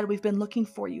 Suzanne said, we've been looking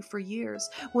for you for years.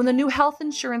 When the new health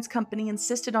insurance company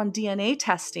insisted on DNA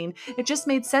testing, it just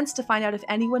made sense to find out if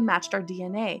anyone matched our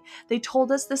DNA. They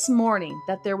told us this morning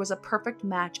that there was a perfect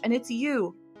match, and it's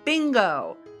you.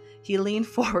 Bingo! He leaned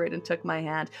forward and took my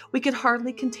hand. We could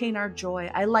hardly contain our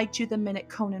joy. I liked you the minute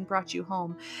Conan brought you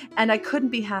home, and I couldn't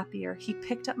be happier. He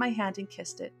picked up my hand and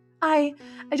kissed it. I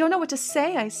don't know what to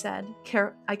say, I said.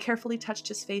 I carefully touched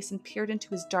his face and peered into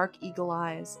his dark eagle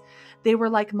eyes. They were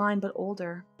like mine, but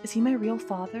older. Is he my real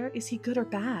father? Is he good or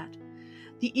bad?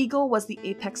 The eagle was the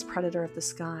apex predator of the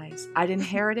skies. I'd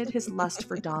inherited his lust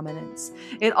for dominance.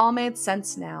 It all made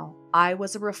sense now. I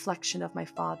was a reflection of my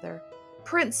father.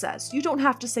 Princess, you don't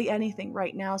have to say anything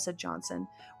right now, said Johnson.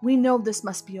 We know this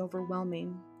must be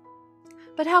overwhelming.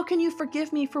 But how can you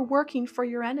forgive me for working for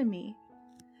your enemy?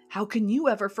 How can you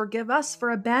ever forgive us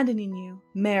for abandoning you?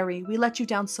 Mary, we let you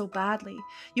down so badly.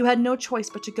 You had no choice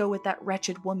but to go with that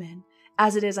wretched woman.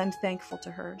 As it is, I'm thankful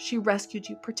to her. She rescued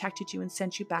you, protected you, and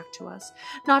sent you back to us.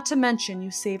 Not to mention,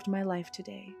 you saved my life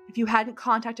today. If you hadn't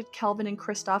contacted Kelvin and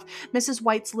Kristoff, Mrs.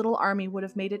 White's little army would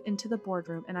have made it into the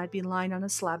boardroom, and I'd be lying on a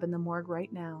slab in the morgue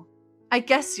right now. I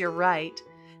guess you're right.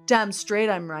 Damn straight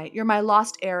I'm right. You're my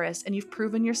lost heiress, and you've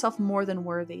proven yourself more than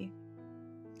worthy.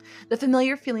 The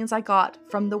familiar feelings I got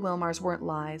from the Wilmars weren't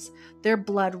lies. Their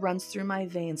blood runs through my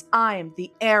veins. I'm the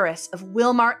heiress of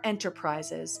Wilmar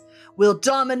Enterprises. We'll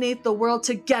dominate the world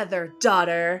together,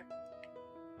 daughter.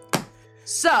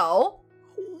 So,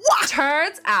 what?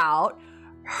 Turns out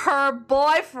her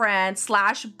boyfriend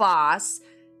 / boss,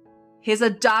 his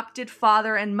adopted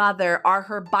father and mother, are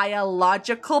her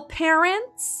biological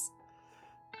parents.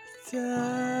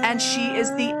 And she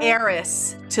is the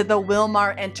heiress to the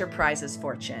Wilmar Enterprises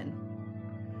fortune.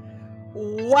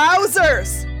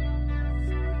 Wowzers!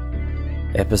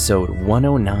 Episode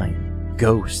 109,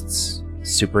 Ghosts,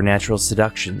 Supernatural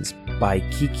Seductions by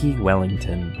Kiki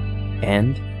Wellington,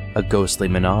 and A Ghostly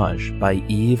Menage by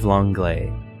Eve Longley.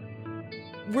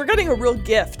 We're getting a real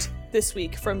gift this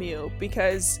week from you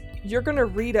because you're going to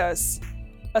read us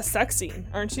a sex scene,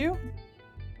 aren't you?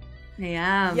 I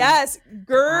am. Yes,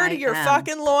 gird I your am.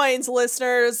 fucking loins,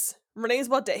 listeners. Renee's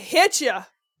about to hit you.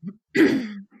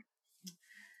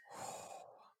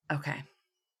 Okay.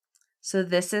 So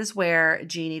this is where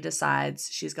Jeannie decides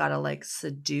she's got to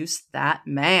seduce that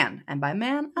man. And by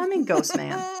man, I mean ghost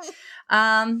man.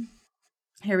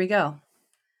 Here we go.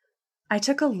 I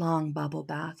took a long bubble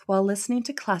bath while listening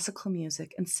to classical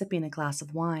music and sipping a glass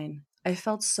of wine. I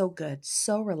felt so good,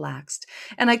 so relaxed,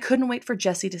 and I couldn't wait for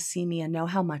Jesse to see me and know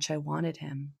how much I wanted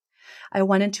him. I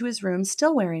went into his room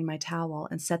still wearing my towel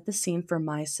and set the scene for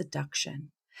my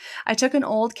seduction. I took an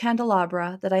old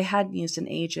candelabra that I hadn't used in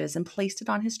ages and placed it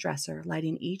on his dresser,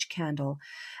 lighting each candle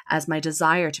as my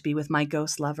desire to be with my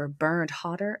ghost lover burned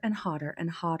hotter and hotter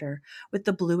and hotter with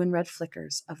the blue and red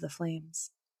flickers of the flames.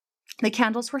 The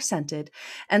candles were scented,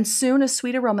 and soon a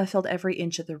sweet aroma filled every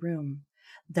inch of the room.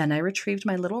 Then I retrieved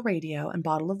my little radio and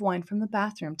bottle of wine from the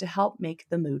bathroom to help make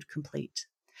the mood complete.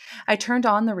 I turned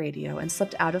on the radio and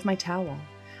slipped out of my towel.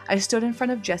 I stood in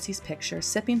front of Jesse's picture,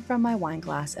 sipping from my wine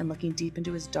glass and looking deep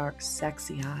into his dark,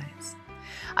 sexy eyes.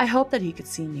 I hoped that he could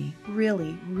see me,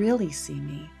 really, really see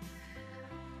me.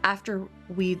 After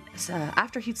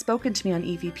he'd spoken to me on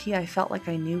EVP, I felt like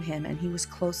I knew him and was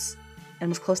close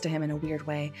to him in a weird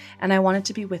way, and I wanted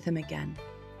to be with him again.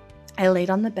 I laid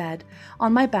on the bed,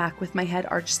 on my back with my head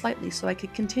arched slightly so I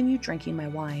could continue drinking my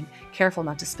wine, careful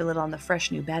not to spill it on the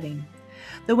fresh new bedding.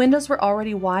 The windows were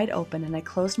already wide open, and I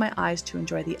closed my eyes to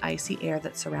enjoy the icy air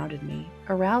that surrounded me,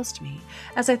 aroused me,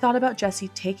 as I thought about Jesse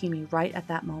taking me right at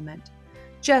that moment.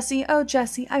 Jesse, oh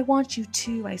Jesse, I want you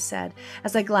too, I said,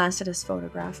 as I glanced at his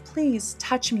photograph. Please,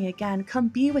 touch me again, come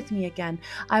be with me again.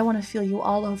 I want to feel you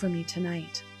all over me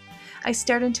tonight. I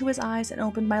stared into his eyes and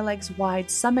opened my legs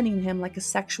wide, summoning him like a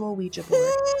sexual Ouija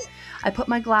board. I put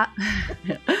my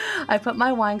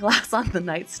wine glass on the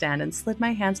nightstand and slid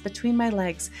my hands between my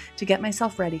legs to get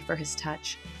myself ready for his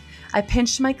touch. I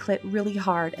pinched my clit really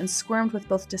hard and squirmed with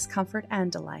both discomfort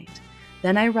and delight.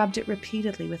 Then I rubbed it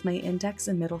repeatedly with my index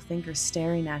and middle fingers,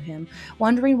 staring at him,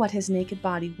 wondering what his naked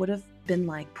body would have been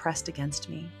like pressed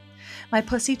against me. My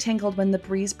pussy tingled when the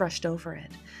breeze brushed over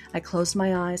it. I closed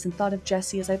my eyes and thought of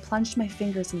Jesse as I plunged my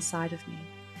fingers inside of me.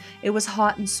 It was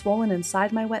hot and swollen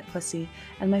inside my wet pussy,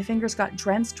 and my fingers got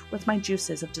drenched with my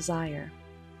juices of desire.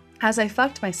 As I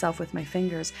fucked myself with my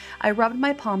fingers, I rubbed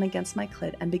my palm against my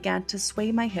clit and began to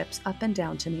sway my hips up and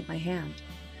down to meet my hand.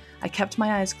 I kept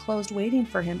my eyes closed, waiting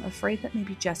for him, afraid that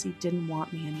maybe Jesse didn't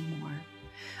want me anymore.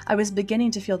 I was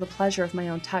beginning to feel the pleasure of my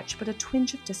own touch, but a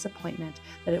twinge of disappointment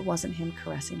that it wasn't him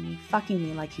caressing me, fucking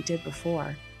me like he did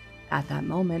before. At that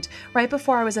moment, right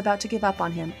before I was about to give up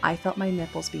on him, I felt my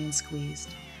nipples being squeezed.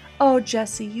 Oh,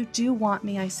 Jesse, you do want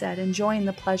me, I said, enjoying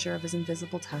the pleasure of his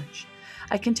invisible touch.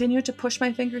 I continued to push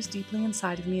my fingers deeply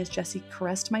inside of me as Jesse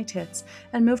caressed my tits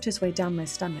and moved his way down my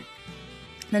stomach.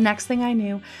 The next thing I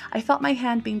knew, I felt my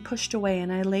hand being pushed away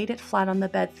and I laid it flat on the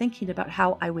bed thinking about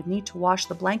how I would need to wash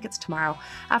the blankets tomorrow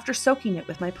after soaking it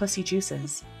with my pussy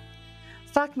juices.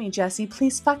 Fuck me, Jesse,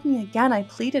 please fuck me again, I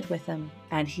pleaded with him,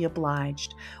 and he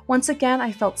obliged. Once again,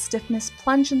 I felt stiffness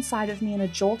plunge inside of me and a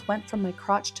jolt went from my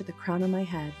crotch to the crown of my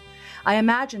head. I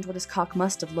imagined what his cock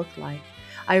must have looked like.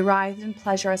 I writhed in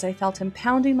pleasure as I felt him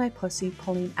pounding my pussy,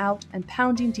 pulling out and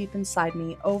pounding deep inside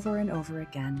me over and over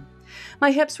again.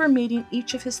 My hips were meeting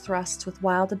each of his thrusts with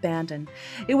wild abandon.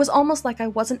 It was almost like I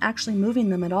wasn't actually moving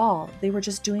them at all. They were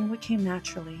just doing what came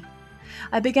naturally.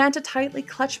 I began to tightly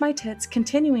clutch my tits,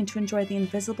 continuing to enjoy the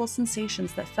invisible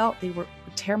sensations that felt they would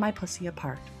tear my pussy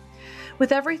apart.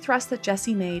 With every thrust that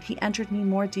Jesse made, he entered me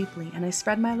more deeply, and I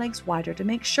spread my legs wider to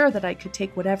make sure that I could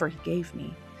take whatever he gave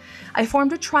me. I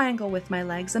formed a triangle with my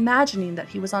legs, imagining that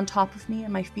he was on top of me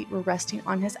and my feet were resting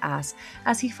on his ass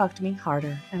as he fucked me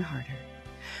harder and harder.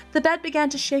 The bed began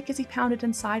to shake as he pounded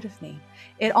inside of me.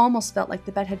 It almost felt like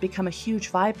the bed had become a huge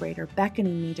vibrator,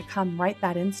 beckoning me to come right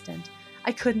that instant.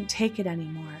 I couldn't take it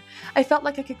anymore. I felt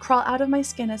like I could crawl out of my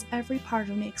skin as every part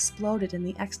of me exploded in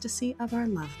the ecstasy of our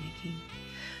lovemaking.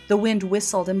 The wind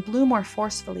whistled and blew more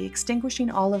forcefully, extinguishing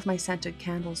all of my scented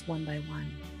candles one by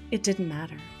one. It didn't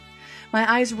matter. My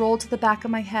eyes rolled to the back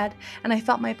of my head, and I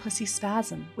felt my pussy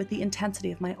spasm with the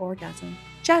intensity of my orgasm.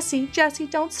 Jessie, Jessie,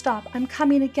 don't stop. I'm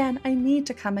coming again. I need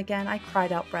to come again, I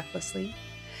cried out breathlessly.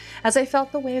 As I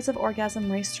felt the waves of orgasm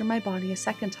race through my body a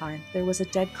second time, there was a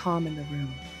dead calm in the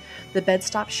room. The bed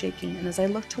stopped shaking, and as I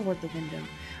looked toward the window,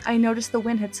 I noticed the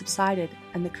wind had subsided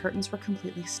and the curtains were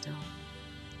completely still.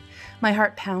 My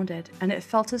heart pounded, and it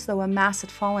felt as though a mass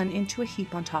had fallen into a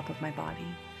heap on top of my body.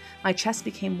 My chest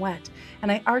became wet,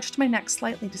 and I arched my neck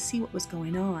slightly to see what was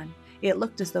going on. It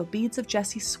looked as though beads of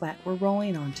Jessie's sweat were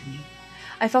rolling onto me.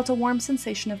 I felt a warm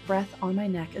sensation of breath on my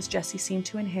neck as Jessie seemed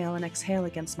to inhale and exhale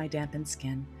against my dampened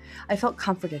skin. I felt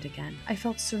comforted again. I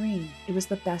felt serene. It was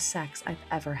the best sex I've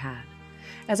ever had.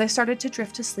 As I started to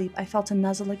drift to sleep, I felt a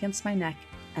nuzzle against my neck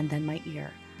and then my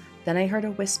ear. Then I heard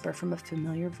a whisper from a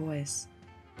familiar voice.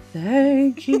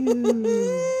 Thank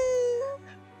you.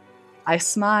 I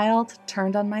smiled,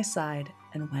 turned on my side,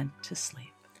 and went to sleep.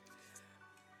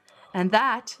 And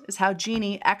that is how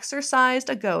Jeannie exorcised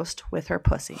a ghost with her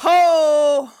pussy.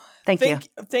 Oh! Thank you.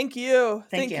 Thank you.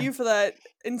 Thank you for that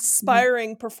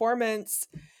inspiring performance.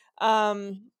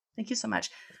 Thank you so much.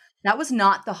 That was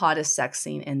not the hottest sex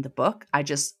scene in the book. I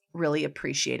just really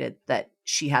appreciated that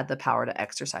she had the power to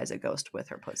exorcise a ghost with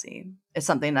her pussy. It's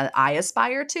something that I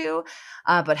aspire to,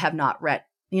 but have not read.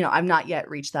 I've not yet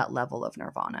reached that level of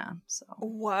nirvana. So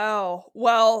wow.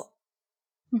 Well,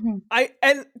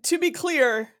 and to be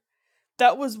clear,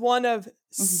 that was one of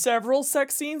several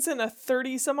sex scenes in a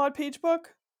 30 some odd page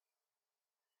book.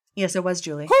 Yes, it was,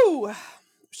 Julie. Whew,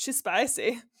 she's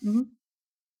spicy.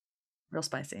 Real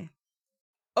spicy.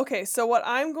 Okay, so what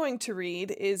I'm going to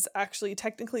read is actually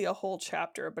technically a whole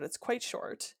chapter, but it's quite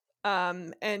short.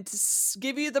 And to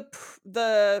give you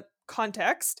the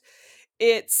context,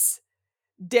 it's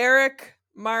Derek,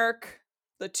 Mark,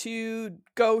 the two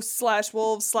ghosts /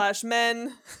 wolves /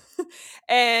 men,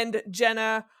 and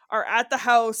Jenna are at the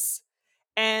house,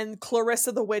 and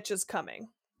Clarissa the witch is coming.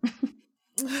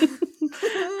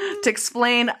 To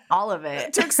explain all of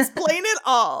it. To explain it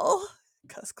all.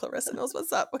 Because Clarissa knows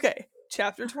what's up. Okay,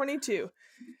 chapter 22.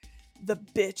 The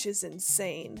bitch is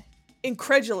insane.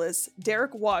 Incredulous,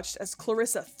 Derek watched as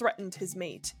Clarissa threatened his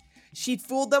mate. She'd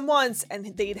fooled them once and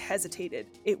they'd hesitated.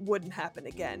 It wouldn't happen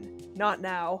again. Not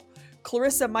now.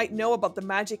 Clarissa might know about the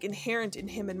magic inherent in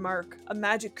him and Mark, a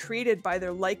magic created by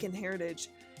their Lycan heritage.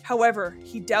 However,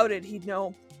 he doubted he'd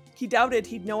know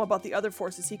about the other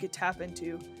forces he could tap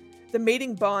into. The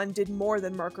mating bond did more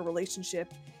than mark a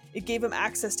relationship. It gave him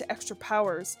access to extra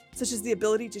powers, such as the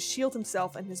ability to shield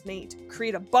himself and his mate,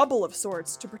 create a bubble of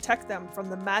sorts to protect them from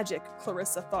the magic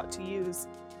Clarissa thought to use.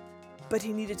 But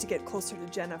he needed to get closer to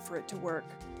Jenna for it to work.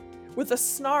 With a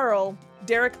snarl,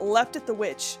 Derek leapt at the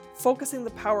witch, focusing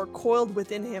the power coiled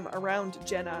within him around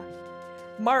Jenna.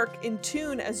 Mark, in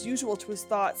tune as usual to his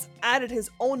thoughts, added his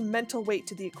own mental weight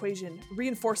to the equation,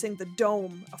 reinforcing the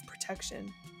dome of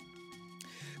protection.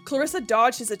 Clarissa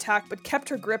dodged his attack but kept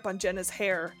her grip on Jenna's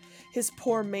hair, his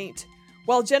poor mate.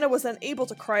 While Jenna was unable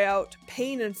to cry out,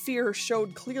 pain and fear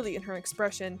showed clearly in her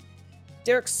expression.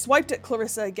 Derek swiped at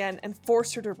Clarissa again and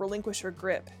forced her to relinquish her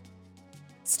grip.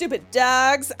 "Stupid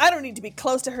dogs! I don't need to be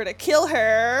close to her to kill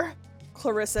her!"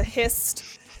 Clarissa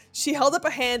hissed. She held up a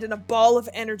hand and a ball of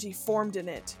energy formed in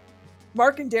it.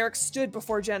 Mark and Derek stood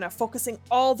before Jenna, focusing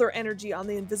all their energy on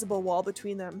the invisible wall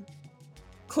between them.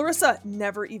 Clarissa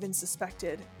never even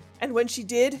suspected, and when she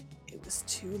did, it was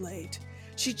too late.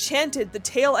 She chanted the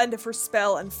tail end of her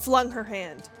spell and flung her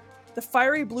hand. The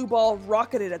fiery blue ball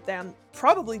rocketed at them,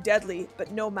 probably deadly,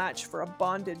 but no match for a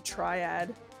bonded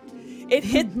triad. It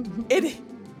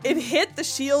hit the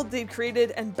shield they'd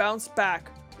created and bounced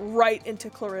back, right into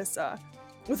Clarissa.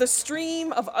 With a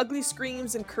stream of ugly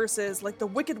screams and curses like the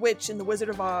Wicked Witch in The Wizard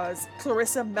of Oz,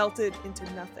 Clarissa melted into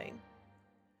nothing.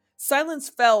 Silence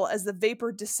fell as the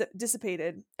vapor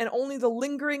dissipated, and only the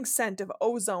lingering scent of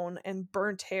ozone and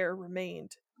burnt hair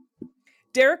remained.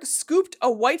 Derek scooped a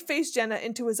white-faced Jenna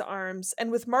into his arms, and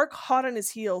with Mark hot on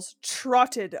his heels,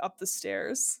 trotted up the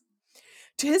stairs.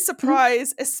 To his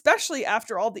surprise, especially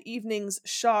after all the evening's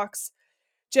shocks,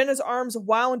 Jenna's arms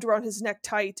wound around his neck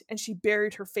tight, and she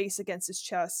buried her face against his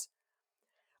chest.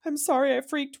 "I'm sorry I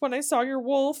freaked when I saw your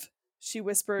wolf," she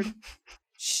whispered.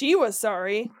 She was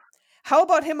sorry. How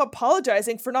about him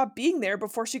apologizing for not being there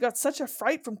before she got such a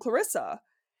fright from Clarissa?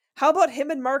 How about him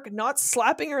and Mark not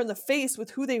slapping her in the face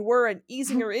with who they were and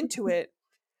easing her into it?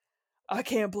 I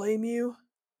can't blame you.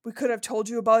 We could have told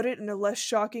you about it in a less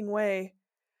shocking way.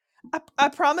 I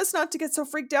promise not to get so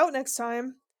freaked out next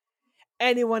time.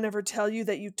 Anyone ever tell you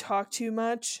that you talk too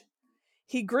much?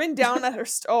 He grinned down at her.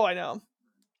 Oh, I know.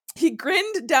 He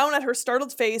grinned down at her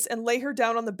startled face and lay her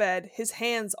down on the bed, his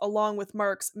hands, along with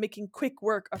Mark's, making quick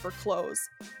work of her clothes.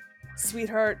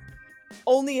 Sweetheart,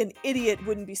 only an idiot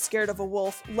wouldn't be scared of a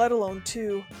wolf, let alone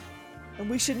two. And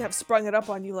we shouldn't have sprung it up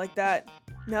on you like that.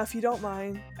 Now, if you don't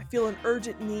mind, I feel an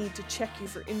urgent need to check you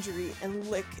for injury and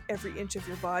lick every inch of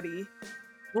your body.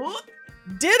 What?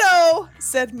 Ditto,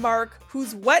 said Mark,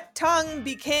 whose wet tongue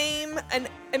became an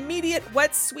immediate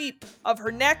wet sweep of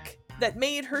her neck that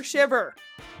made her shiver.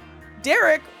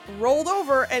 Derek rolled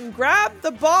over and grabbed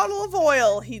the bottle of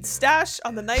oil he'd stashed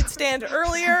on the nightstand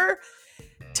earlier.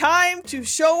 Time to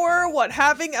show her what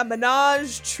having a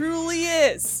menage truly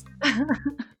is.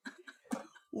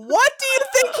 What do you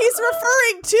think he's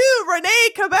referring to, Renee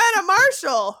Cabana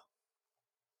Marshall?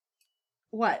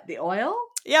 What, the oil?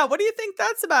 Yeah, what do you think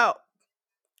that's about?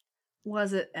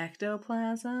 Was it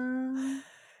ectoplasm?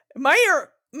 Might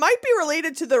be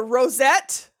related to the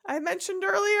rosette I mentioned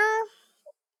earlier.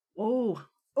 Oh,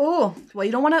 well,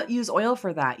 you don't want to use oil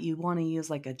for that. You want to use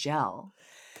like a gel.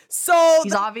 So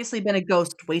he's obviously been a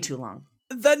ghost way too long.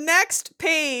 The next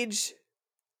page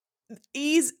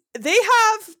there's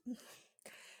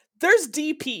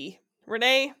DP,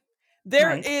 Renee.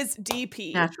 There is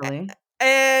DP. Naturally.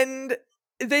 And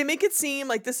they make it seem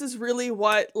like this is really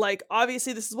what, like,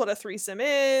 obviously this is what a threesome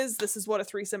is. This is what a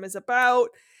threesome is about.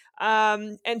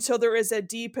 And so there is a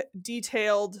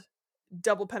detailed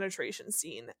double penetration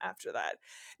scene after that.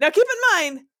 Now, keep in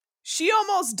mind, she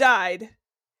almost died.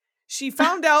 She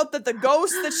found out that the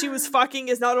ghost that she was fucking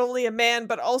is not only a man,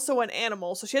 but also an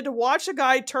animal. So she had to watch a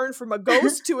guy turn from a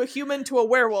ghost to a human to a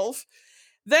werewolf.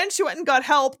 Then she went and got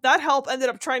help. That help ended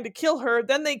up trying to kill her.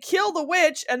 Then they kill the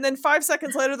witch. And then 5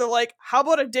 seconds later, they're like, how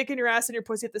about a dick in your ass and your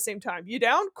pussy at the same time? You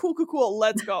down? Cool.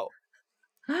 Let's go.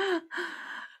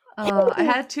 I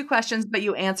had 2 questions, but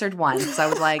you answered one. So I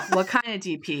was like, what kind of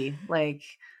DP? Like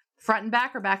front and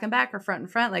back or back and back or front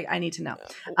and front? Like, I need to know.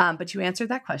 But you answered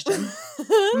that question.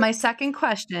 My second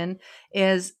question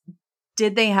is,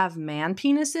 did they have man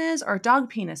penises or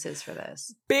dog penises for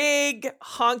this? Big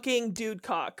honking dude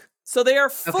cock. So they are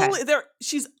fully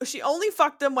she only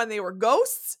fucked them when they were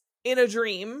ghosts in a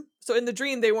dream. So in the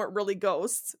dream they weren't really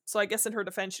ghosts. So I guess in her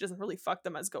defense she doesn't really fuck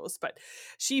them as ghosts, but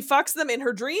she fucks them in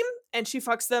her dream and she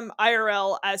fucks them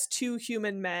IRL as 2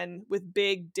 human men with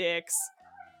big dicks.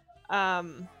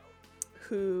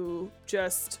 Who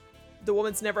just, the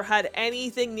woman's never had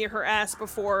anything near her ass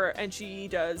before and she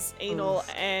does anal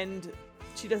and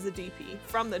she does a DP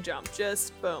from the jump.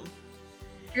 Just boom.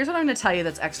 Here's what I'm going to tell you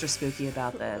that's extra spooky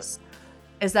about this,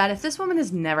 is that if this woman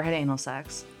has never had anal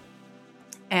sex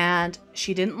and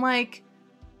she didn't like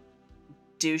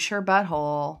douche her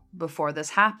butthole before this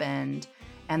happened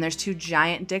and there's 2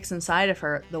 giant dicks inside of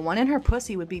her, the one in her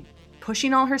pussy would be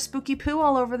pushing all her spooky poo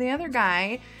all over the other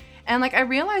guy. And like, I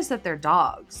realize that they're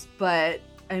dogs, but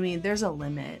I mean, there's a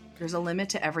limit. There's a limit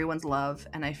to everyone's love.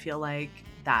 And I feel like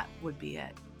that would be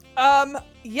it.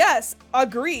 Yes,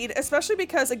 agreed. Especially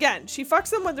because, again, she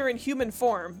fucks them when they're in human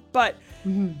form, but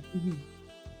and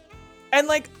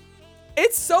like,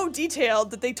 it's so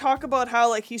detailed that they talk about how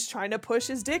like he's trying to push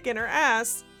his dick in her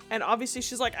ass, and obviously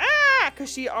she's like,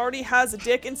 because she already has a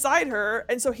dick inside her,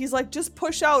 and so he's like, just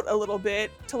push out a little bit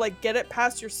to like get it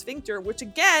past your sphincter, which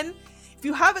again, if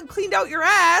you haven't cleaned out your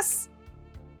ass,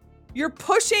 you're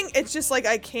pushing, it's just like,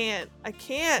 I can't.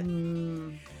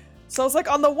 So it's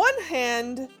like, on the one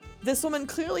hand, this woman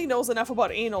clearly knows enough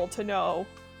about anal to know,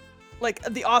 like,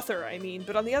 the author, I mean,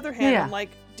 but on the other hand, I'm like,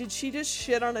 did she just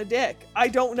shit on a dick? I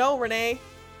don't know, Renee,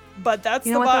 but that's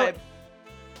the vibe.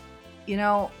 You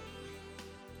know,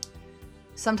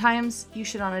 sometimes you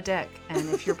shit on a dick, and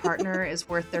if your partner is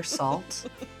worth their salt,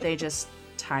 they just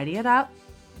tidy it up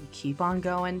and keep on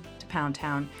going to Pound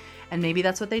Town. And maybe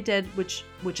that's what they did, which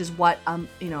is what a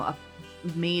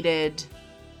mated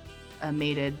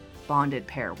bonded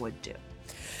pair would do.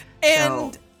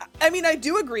 And I mean, I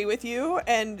do agree with you.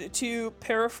 And to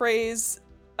paraphrase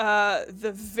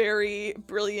the very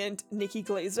brilliant Nikki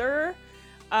Glazer,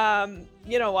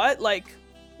 you know what? Like,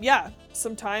 yeah,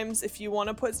 sometimes if you want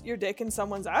to put your dick in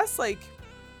someone's ass, like,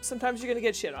 sometimes you're going to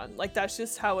get shit on. Like, that's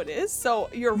just how it is. So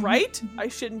you're right. I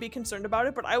shouldn't be concerned about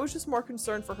it. But I was just more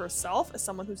concerned for herself as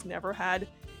someone who's never had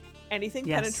anything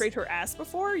penetrate her ass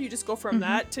before. You just go from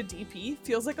that to DP.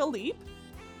 Feels like a leap.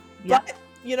 Yeah. But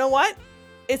you know what?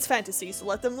 It's fantasy, so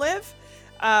let them live.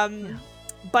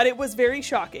 But it was very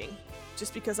shocking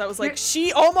just because I was like, You're-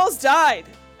 she almost died,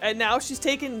 and now she's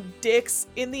taking dicks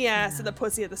in the ass and the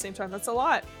pussy at the same time. That's a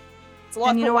lot. It's a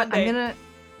lot. And you for know one what? day.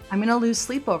 I'm gonna lose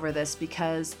sleep over this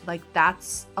because like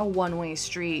that's a one-way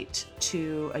street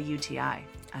to a UTI,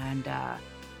 and I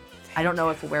don't know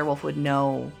if a werewolf would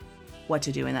know what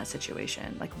to do in that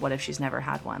situation. Like, what if she's never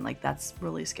had one? Like, that's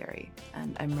really scary,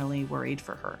 and I'm really worried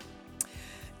for her.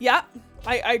 Yeah,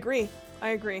 I agree. I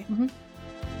agree. Mm-hmm.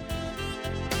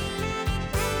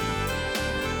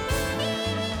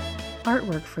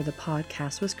 Artwork for the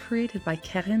podcast was created by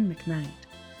Karen McKnight.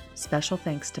 Special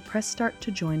thanks to Press Start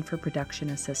to Join for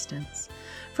production assistance.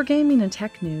 For gaming and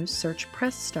tech news, search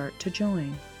Press Start to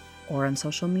Join, or on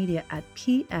social media at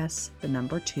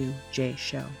PS2J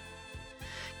Show.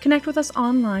 Connect with us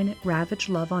online at Ravage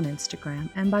Love on Instagram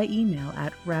and by email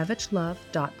at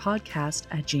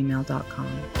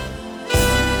ravagelove.podcast@gmail.com.